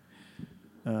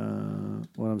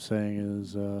 What I'm saying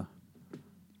is,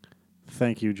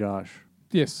 thank you, Josh.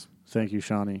 Yes. Thank you,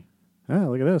 Shawnee. Ah,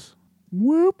 look at this.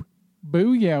 Whoop.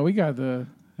 Boo! Yeah, we got the.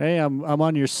 Hey, I'm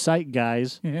on your site,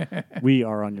 guys. We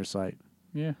are on your site.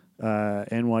 Yeah.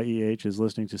 NYEH is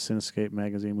listening to Cinescape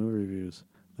Magazine movie reviews.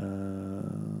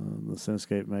 The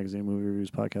Cinescape Magazine movie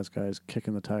reviews podcast guys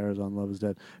kicking the tires on Love Is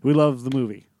Dead. We love the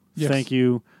movie. Yes. Thank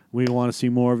you. We want to see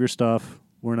more of your stuff.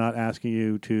 We're not asking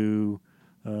you to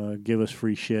give us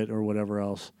free shit or whatever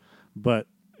else, but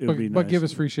it would be nice. But give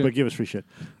us free shit. But give us free shit.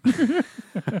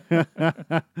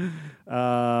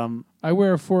 I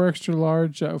wear a 4 extra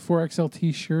large, 4XL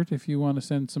T-shirt if you want to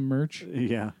send some merch.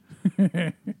 Yeah.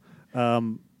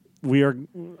 We are,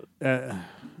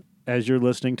 as you're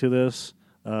listening to this,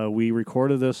 we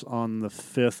recorded this on the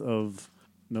 5th of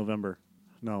November.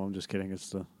 No, I'm just kidding.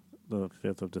 It's the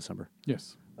 5th of December.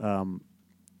 Yes. And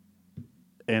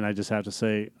I just have to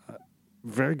say,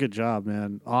 very good job,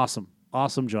 man. Awesome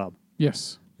job.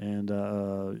 Yes. And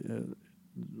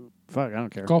fuck, I don't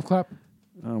care. Golf clap.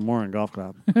 More than golf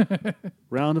clap.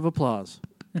 Round of applause.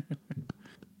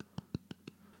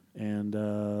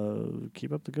 And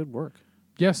keep up the good work.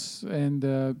 Yes, and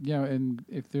and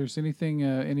if there's anything,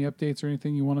 any updates or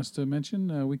anything you want us to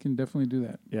mention, we can definitely do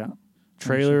that. Yeah.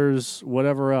 Trailers,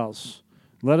 whatever else.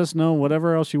 Let us know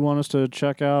whatever else you want us to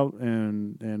check out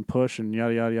and push and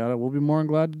yada, yada, yada. We'll be more than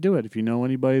glad to do it. If you know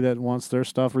anybody that wants their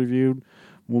stuff reviewed,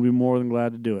 we'll be more than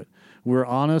glad to do it. We're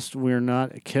honest. We're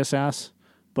not a kiss-ass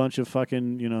bunch of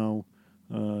fucking,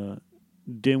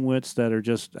 dimwits that are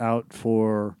just out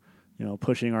for,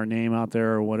 pushing our name out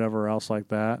there or whatever else like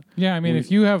that. Yeah, I mean, if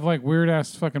you have like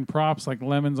weird-ass fucking props like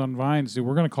lemons on vines, dude,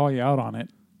 we're going to call you out on it.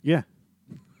 Yeah.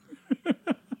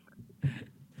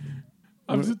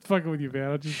 I'm just fucking with you,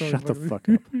 man. Shut the fuck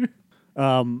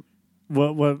up.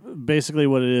 What basically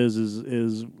what it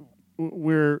is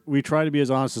we try to be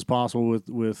as honest as possible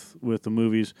with the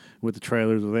movies, with the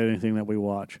trailers, with anything that we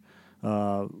watch.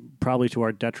 Probably to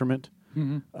our detriment.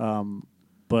 Mm-hmm.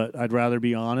 But I'd rather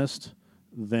be honest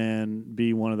than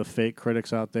be one of the fake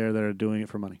critics out there that are doing it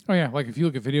for money. Oh yeah, like if you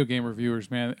look at video game reviewers,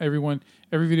 man, every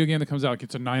video game that comes out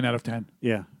gets a 9 out of 10.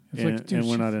 Yeah. And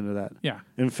we're not into that. Yeah.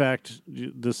 In fact,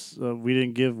 this we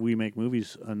didn't give We Make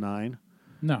Movies a 9.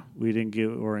 No. We didn't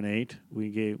give or an 8.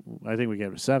 I think we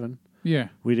gave it a 7. Yeah.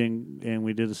 We didn't, and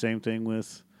we did the same thing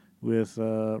with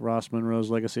Ross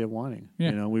Monroe's Legacy of Whining.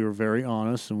 Yeah. We were very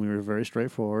honest and we were very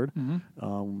straightforward,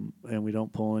 and we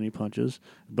don't pull any punches.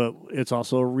 But it's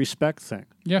also a respect thing.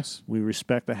 Yes. We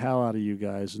respect the hell out of you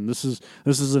guys, and this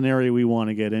is an area we want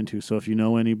to get into. So if you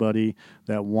know anybody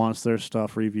that wants their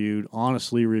stuff reviewed,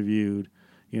 honestly reviewed,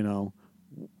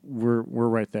 we're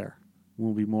right there.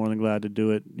 We'll be more than glad to do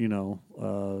it.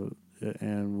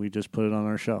 And we just put it on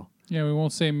our show. Yeah, we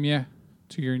won't say meh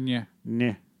to your nya.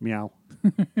 Nah, meow.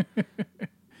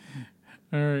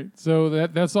 All right, so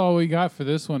that's all we got for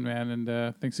this one, man.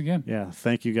 And thanks again. Yeah,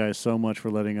 thank you guys so much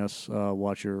for letting us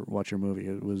watch your movie.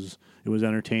 It was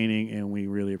entertaining, and we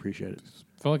really appreciate it.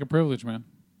 Felt like a privilege, man.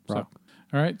 Rock. So,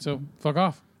 all right, so fuck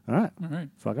off. All right, All right,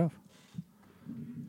 fuck off.